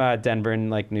from Denver and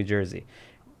like New Jersey.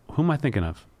 Who am I thinking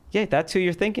of? Yeah, that's who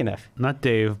you're thinking of. Not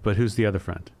Dave, but who's the other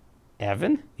friend?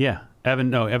 Evan? Yeah, Evan.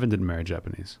 No, Evan didn't marry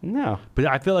Japanese. No. But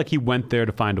I feel like he went there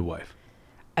to find a wife.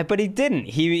 But he didn't.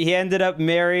 He ended up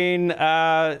marrying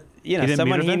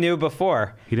someone he knew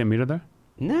before. He didn't meet her there?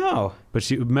 No. But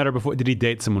she met her before. Did he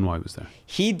date someone while he was there?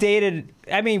 He dated,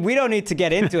 I mean, we don't need to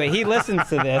get into it. He listens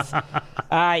to this.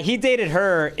 He dated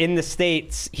her in the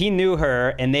States. He knew her,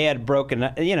 and they had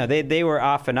broken, they were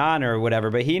off and on or whatever,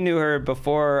 but he knew her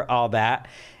before all that.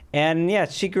 And yeah,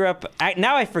 she grew up,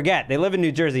 now I forget. They live in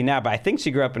New Jersey now, but I think she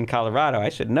grew up in Colorado. I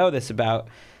should know this about.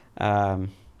 I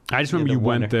just remember you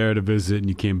went there to visit and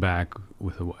you came back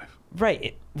with a wife.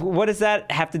 Right. What does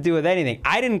that have to do with anything?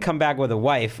 I didn't come back with a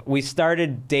wife. We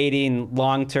started dating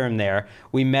long term there.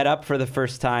 We met up for the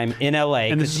first time in LA.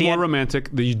 And this is more romantic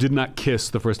that you did not kiss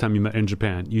the first time you met in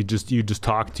Japan. You just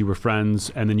talked, you were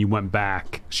friends, and then you went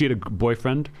back. She had a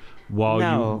boyfriend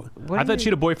while I thought she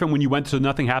had a boyfriend when you went, so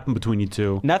nothing happened between you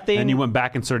two. Nothing. And you went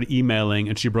back and started emailing,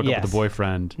 and she broke up with the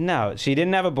boyfriend. No, she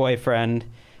didn't have a boyfriend.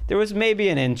 There was maybe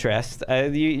an interest.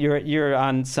 You're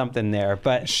on something there,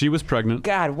 but she was pregnant.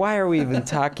 God, why are we even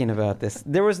talking about this?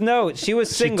 She was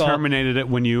single. She terminated it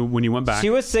when you went back. She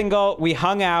was single. We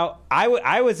hung out.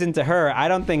 I was into her. I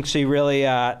don't think she really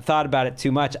thought about it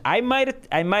too much. I might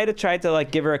have tried to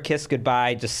like give her a kiss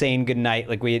goodbye, just saying goodnight.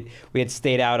 Like we had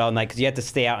stayed out all night because you had to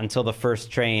stay out until the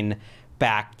first train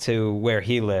back to where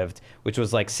he lived, which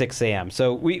was like 6 a.m.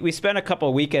 So we spent a couple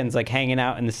of weekends like hanging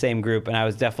out in the same group, and I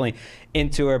was definitely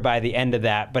into her by the end of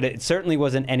that, but it certainly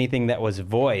wasn't anything that was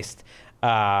voiced.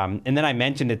 And then I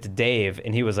mentioned it to Dave,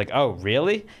 and he was like, "Oh,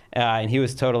 really?" And he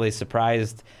was totally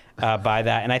surprised by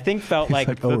that, and I think felt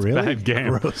like "Oh, really?" Bad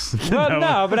game. Well,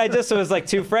 no, but I just was like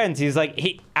two friends. He's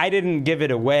like, I didn't give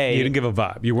it away. You didn't give a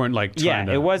vibe. You weren't like trying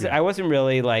to. It was. Yeah. I wasn't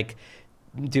really like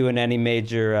doing any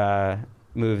major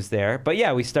moves there, but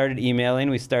yeah, we started emailing,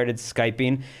 we started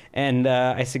Skyping, and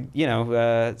I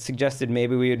suggested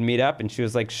maybe we would meet up, and she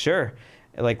was like, "Sure,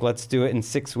 like let's do it in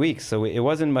 6 weeks." So it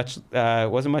wasn't much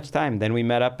time. Then we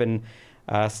met up and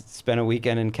spent a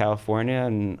weekend in California,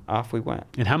 and off we went.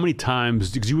 And how many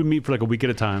times? Because you would meet for like a week at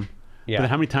a time. Yeah. But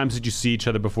then how many times did you see each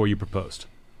other before you proposed?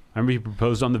 I remember you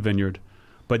proposed on the Vineyard,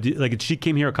 but she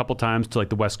came here a couple times to like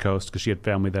the West Coast because she had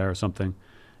family there or something.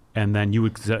 And then you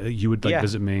would like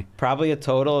visit me. Probably a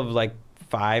total of like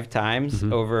 5 times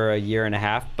over a year and a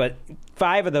half. But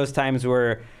 5 of those times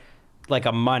were like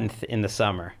a month in the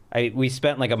summer. We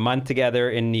spent like a month together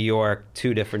in New York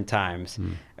 2 different times,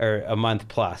 or a month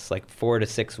plus, like 4 to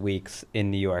 6 weeks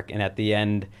in New York. And at the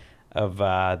end of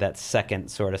that second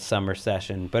sort of summer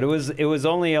session, but it was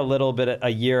only a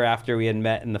year after we had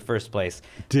met in the first place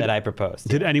that I proposed.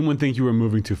 Did anyone think you were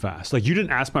moving too fast? Like you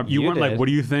didn't ask you weren't like, "What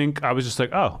do you think?" I was just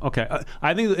like, "Oh, okay."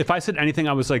 I think if I said anything,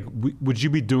 I was like, "Would you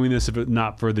be doing this if it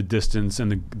not for the distance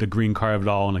and the green card of it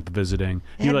all and like the visiting?"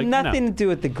 It had nothing to do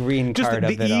with the green card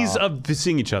of it all. Just the ease of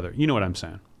seeing each other. You know what I'm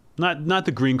saying? Not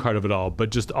the green card of it all,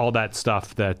 but just all that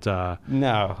stuff that...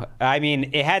 No. I mean,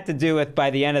 it had to do with,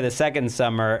 by the end of the second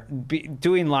summer,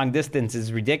 doing long distance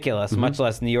is ridiculous, much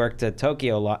less New York to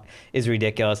Tokyo is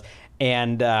ridiculous.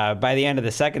 And by the end of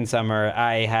the second summer,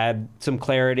 I had some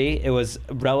clarity. It was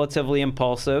relatively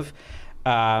impulsive.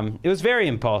 It was very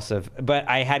impulsive, but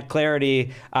I had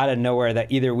clarity out of nowhere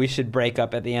that either we should break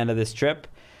up at the end of this trip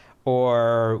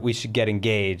or we should get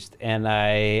engaged. And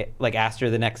I asked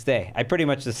her the next day. I pretty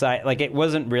much decided, it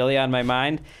wasn't really on my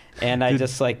mind. And I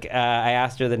just I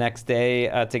asked her the next day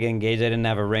to get engaged. I didn't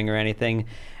have a ring or anything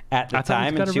at the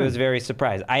time, and she was very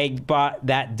surprised. I bought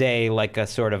that day a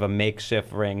sort of a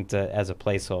makeshift ring as a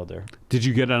placeholder. Did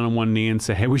you get on one knee and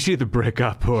say, "Hey, we should either break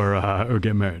up or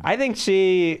get married"? I think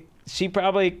she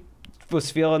probably was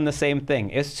feeling the same thing.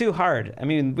 It was too hard. I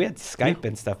mean, we had Skype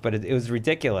and stuff, but it was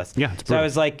ridiculous. Yeah, so I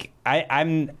was like,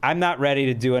 I'm not ready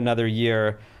to do another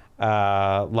year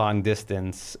long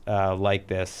distance like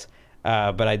this.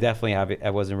 But I definitely I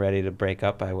wasn't ready to break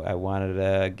up. I wanted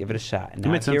to give it a shot. And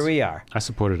now here we are. I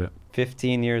supported it.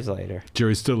 15 years later.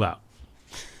 Jury's still out.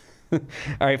 All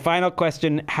right, final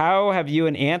question. How have you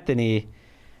and Anthony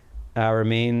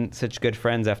remain such good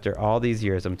friends after all these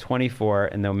years? I'm 24,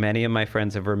 and though many of my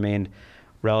friends have remained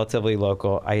relatively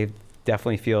local, I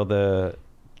definitely feel the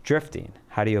drifting.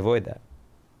 How do you avoid that?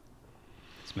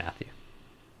 It's Matthew.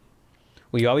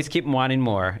 Well, you always keep wanting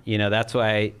more. That's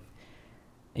why,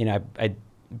 I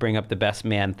bring up the best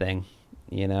man thing.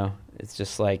 It's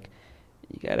just like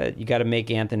you gotta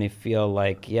make Anthony feel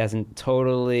like he hasn't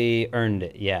totally earned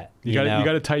it yet. You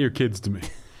gotta tie your kids to me.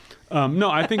 No,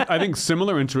 I think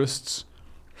similar interests,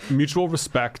 mutual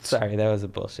respect. Sorry, that was a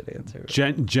bullshit answer.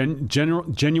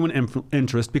 Genuine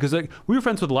interest, because we were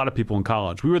friends with a lot of people in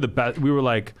college. We were the best. We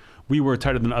were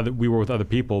tighter than we were with other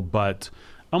people, but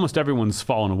almost everyone's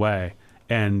fallen away,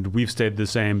 and we've stayed the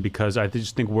same because I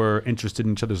just think we're interested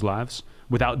in each other's lives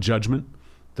without judgment.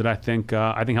 That I think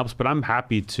helps. But I'm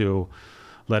happy to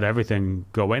let everything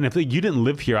go away. And if you didn't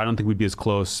live here, I don't think we'd be as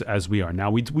close as we are now.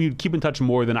 We keep in touch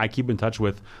more than I keep in touch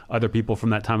with other people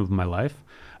from that time of my life.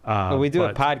 Well, we do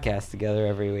a podcast together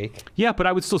every week. Yeah, but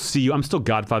I would still see you. I'm still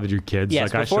godfather to your kids.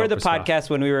 Yes, like, before the podcast, stuff.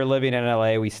 when we were living in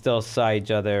LA, we still saw each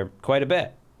other quite a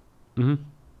bit. Mm-hmm.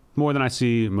 More than I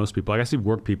see most people. Like I see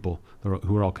work people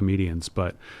who are all comedians,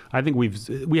 but I think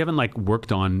we haven't like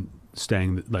worked on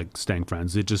staying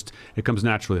friends. It comes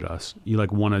naturally to us. You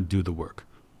like want to do the work.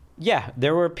 Yeah,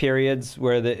 there were periods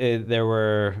where there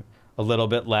were a little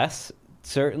bit less,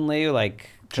 certainly, like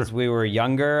because we were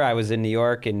younger. I was in New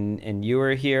York and you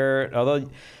were here. Although,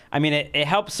 I mean, it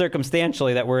helps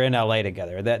circumstantially that we're in LA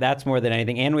together. That's more than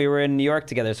anything. And we were in New York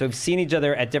together. So we've seen each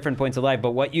other at different points of life.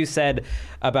 But what you said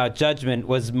about judgment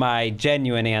was my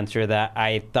genuine answer that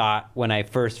I thought when I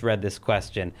first read this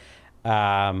question.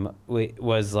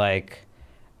 Was like,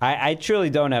 I truly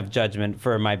don't have judgment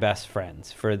for my best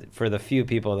friends, for the few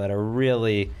people that are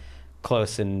really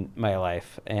close in my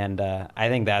life. And I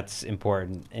think that's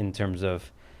important in terms of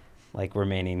like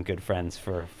remaining good friends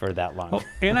for that long. Oh,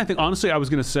 and I think honestly, I was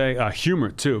going to say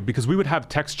humor too, because we would have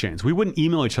text chains. We wouldn't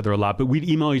email each other a lot, but we'd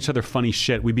email each other funny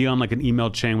shit. We'd be on like an email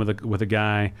chain with a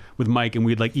guy, with Mike, and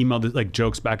we'd like email like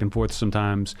jokes back and forth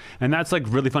sometimes. And that's like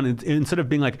really fun. Instead of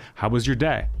being like, how was your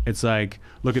day? It's like,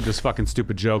 look at this fucking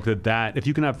stupid joke that if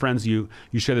you can have friends, you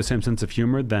share the same sense of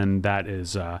humor, then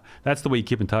that's the way you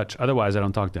keep in touch. Otherwise, I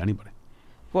don't talk to anybody.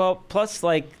 Well, plus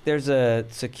like there's a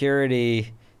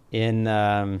security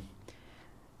in,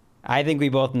 I think we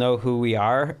both know who we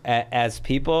are as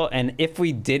people, and if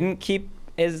we didn't keep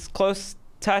as close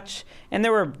touch, and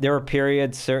there were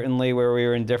periods certainly where we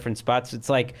were in different spots. It's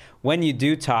like when you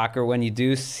do talk or when you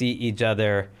do see each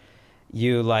other,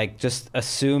 you like just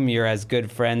assume you're as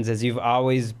good friends as you've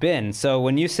always been. So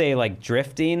when you say like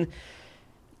drifting,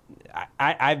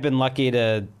 I've been lucky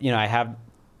to, I have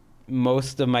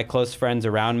most of my close friends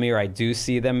around me, or I do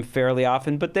see them fairly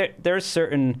often, but there's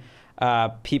certain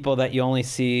people that you only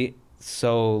see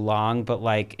so long, but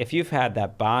like if you've had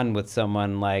that bond with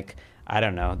someone, like I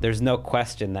don't know, there's no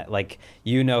question that like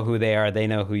you know who they are, they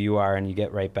know who you are, and you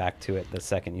get right back to it the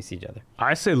second you see each other.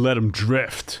 I say let them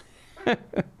drift.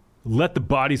 Let the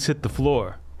bodies hit the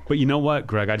floor. But you know what,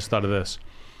 Greg? I just thought of this.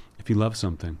 If you love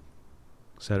something,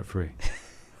 set it free.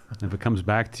 And if it comes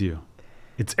back to you,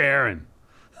 it's Aaron.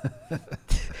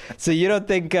 So you don't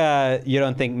think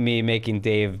me making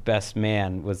Dave best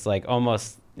man was like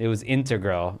almost, it was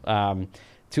integral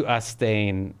to us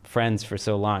staying friends for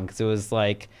so long, because it was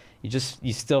like you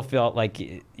still felt like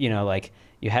like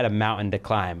you had a mountain to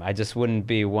climb. I just wouldn't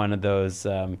be one of those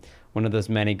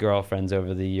many girlfriends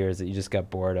over the years that you just got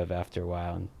bored of after a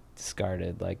while and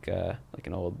discarded like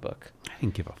an old book. I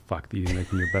didn't give a fuck that you didn't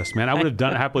make me your best man. I would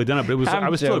have happily done it, but I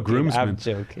was still a groomsman. I'm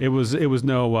joking. It was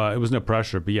no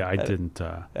pressure, but yeah, I didn't.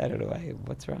 I don't know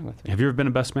what's wrong with me. Have you ever been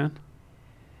a best man?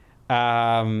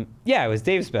 Yeah, I was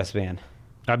Dave's best man.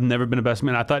 I've never been a best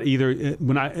man. I thought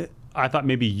I thought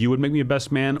maybe you would make me a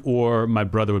best man, or my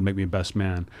brother would make me a best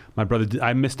man. My brother,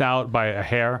 I missed out by a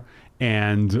hair,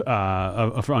 and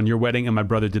on your wedding, and my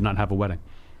brother did not have a wedding.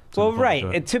 So well,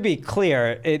 right. To be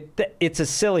clear, it's a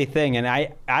silly thing, and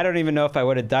I don't even know if I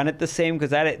would have done it the same,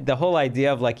 because the whole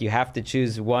idea of like you have to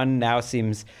choose one now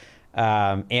seems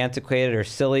antiquated or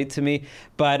silly to me.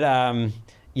 But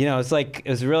it's like it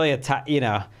was really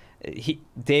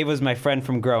Dave was my friend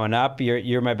from growing up.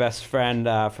 You're my best friend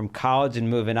from college and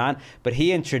moving on. But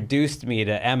he introduced me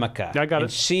to Emeka. I got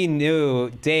it. She knew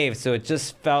Dave, so it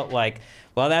just felt like,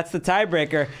 well, that's the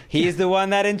tiebreaker. He's the one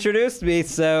that introduced me,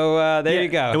 so there you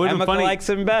go. Emeka likes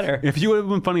him better. If you would have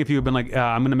been funny if you had been like,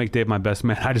 I'm going to make Dave my best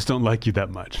man. I just don't like you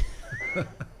that much.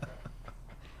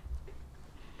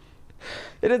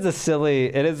 It is a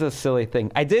silly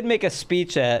thing. I did make a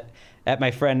speech at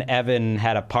my friend Evan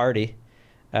had a party.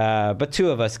 But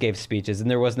two of us gave speeches, and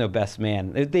there was no best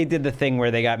man. They did the thing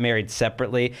where they got married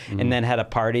separately, and then had a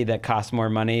party that cost more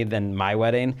money than my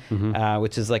wedding,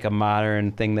 which is like a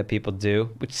modern thing that people do,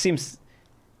 which seems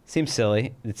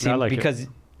silly. It seemed, because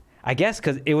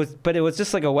it was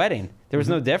just like a wedding. There was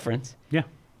no difference. Yeah,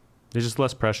 there's just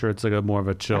less pressure. It's like more of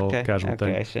a chill, casual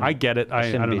thing. I get it. I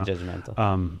shouldn't be know.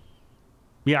 judgmental.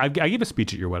 Yeah, I gave a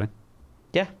speech at your wedding.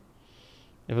 Yeah.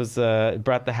 It was it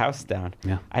brought the house down.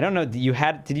 Yeah. I don't know. Did you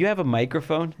have a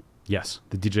microphone? Yes,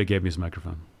 the DJ gave me his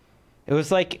microphone. It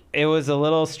was a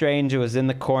little strange. It was in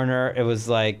the corner. It was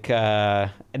like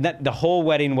and the whole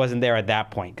wedding wasn't there at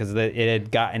that point, because it had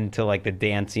gotten to like the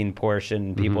dancing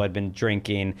portion. People had been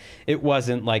drinking. It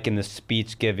wasn't like in the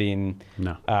speech giving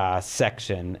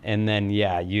section. And then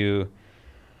you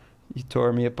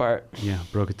tore me apart. Yeah,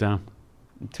 broke it down.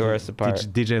 tore us apart.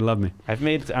 DJ love me. I've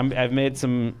made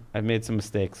some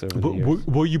mistakes over the years.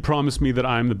 Will you promise me that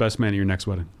I'm the best man at your next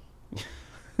wedding?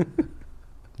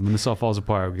 When this all falls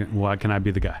apart, why can I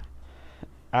be the guy?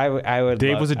 I would.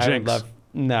 Dave was a jinx.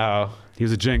 No, he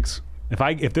was a jinx.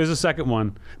 If there's a second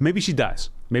one, maybe she dies.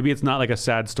 Maybe it's not like a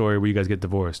sad story where you guys get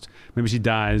divorced. Maybe she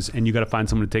dies and you got to find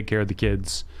someone to take care of the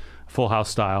kids, Full House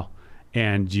style,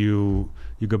 and you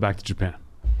go back to Japan.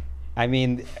 I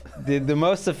mean, the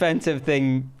most offensive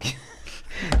thing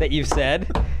that you've said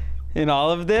in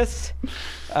all of this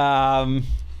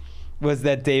was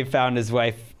that Dave found his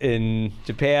wife in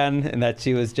Japan and that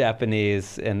she was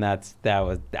Japanese, and I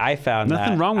found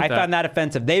nothing wrong with that. I found that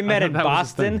offensive. They met in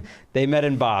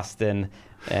Boston.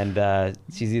 And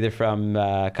she's either from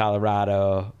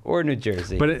Colorado or New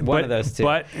Jersey. One of those two.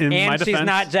 But in my defense, she's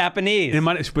not Japanese.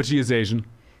 But she is Asian.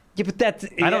 Yeah, but that's...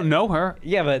 I don't know her.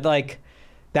 Yeah, but like,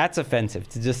 that's offensive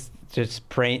to just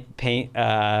paint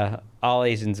all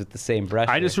Asians with the same brush.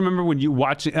 I just remember when you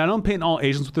watch it. I don't paint all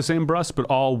Asians with the same brush, but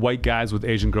all white guys with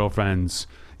Asian girlfriends.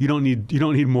 You don't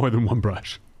need more than one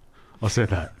brush. I'll say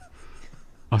that.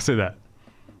 I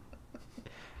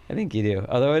think you do.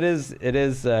 Although it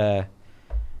is.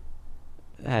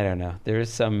 I don't know. There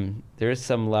is some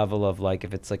level of like,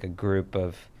 if it's like a group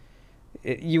of,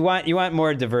 you want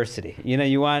more diversity. You know,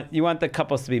 you want the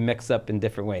couples to be mixed up in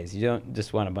different ways. You don't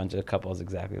just want a bunch of couples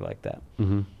exactly like that.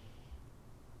 Mm-hmm.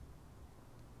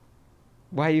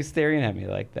 Why are you staring at me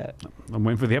like that? I'm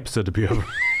waiting for the episode to be over.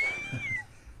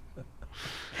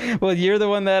 Well, you're the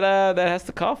one that has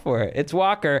to call for it. It's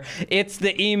Walker. It's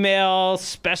the email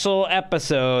special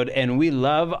episode, and we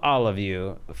love all of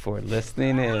you for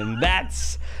listening in.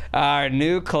 That's our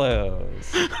new close.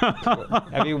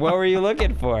 I mean, what were you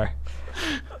looking for?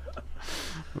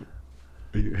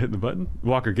 Are you hitting the button?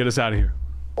 Walker, get us out of here.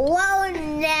 Whoa,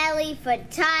 Nelly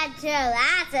Furtado,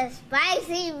 that's a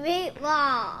spicy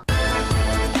meatball.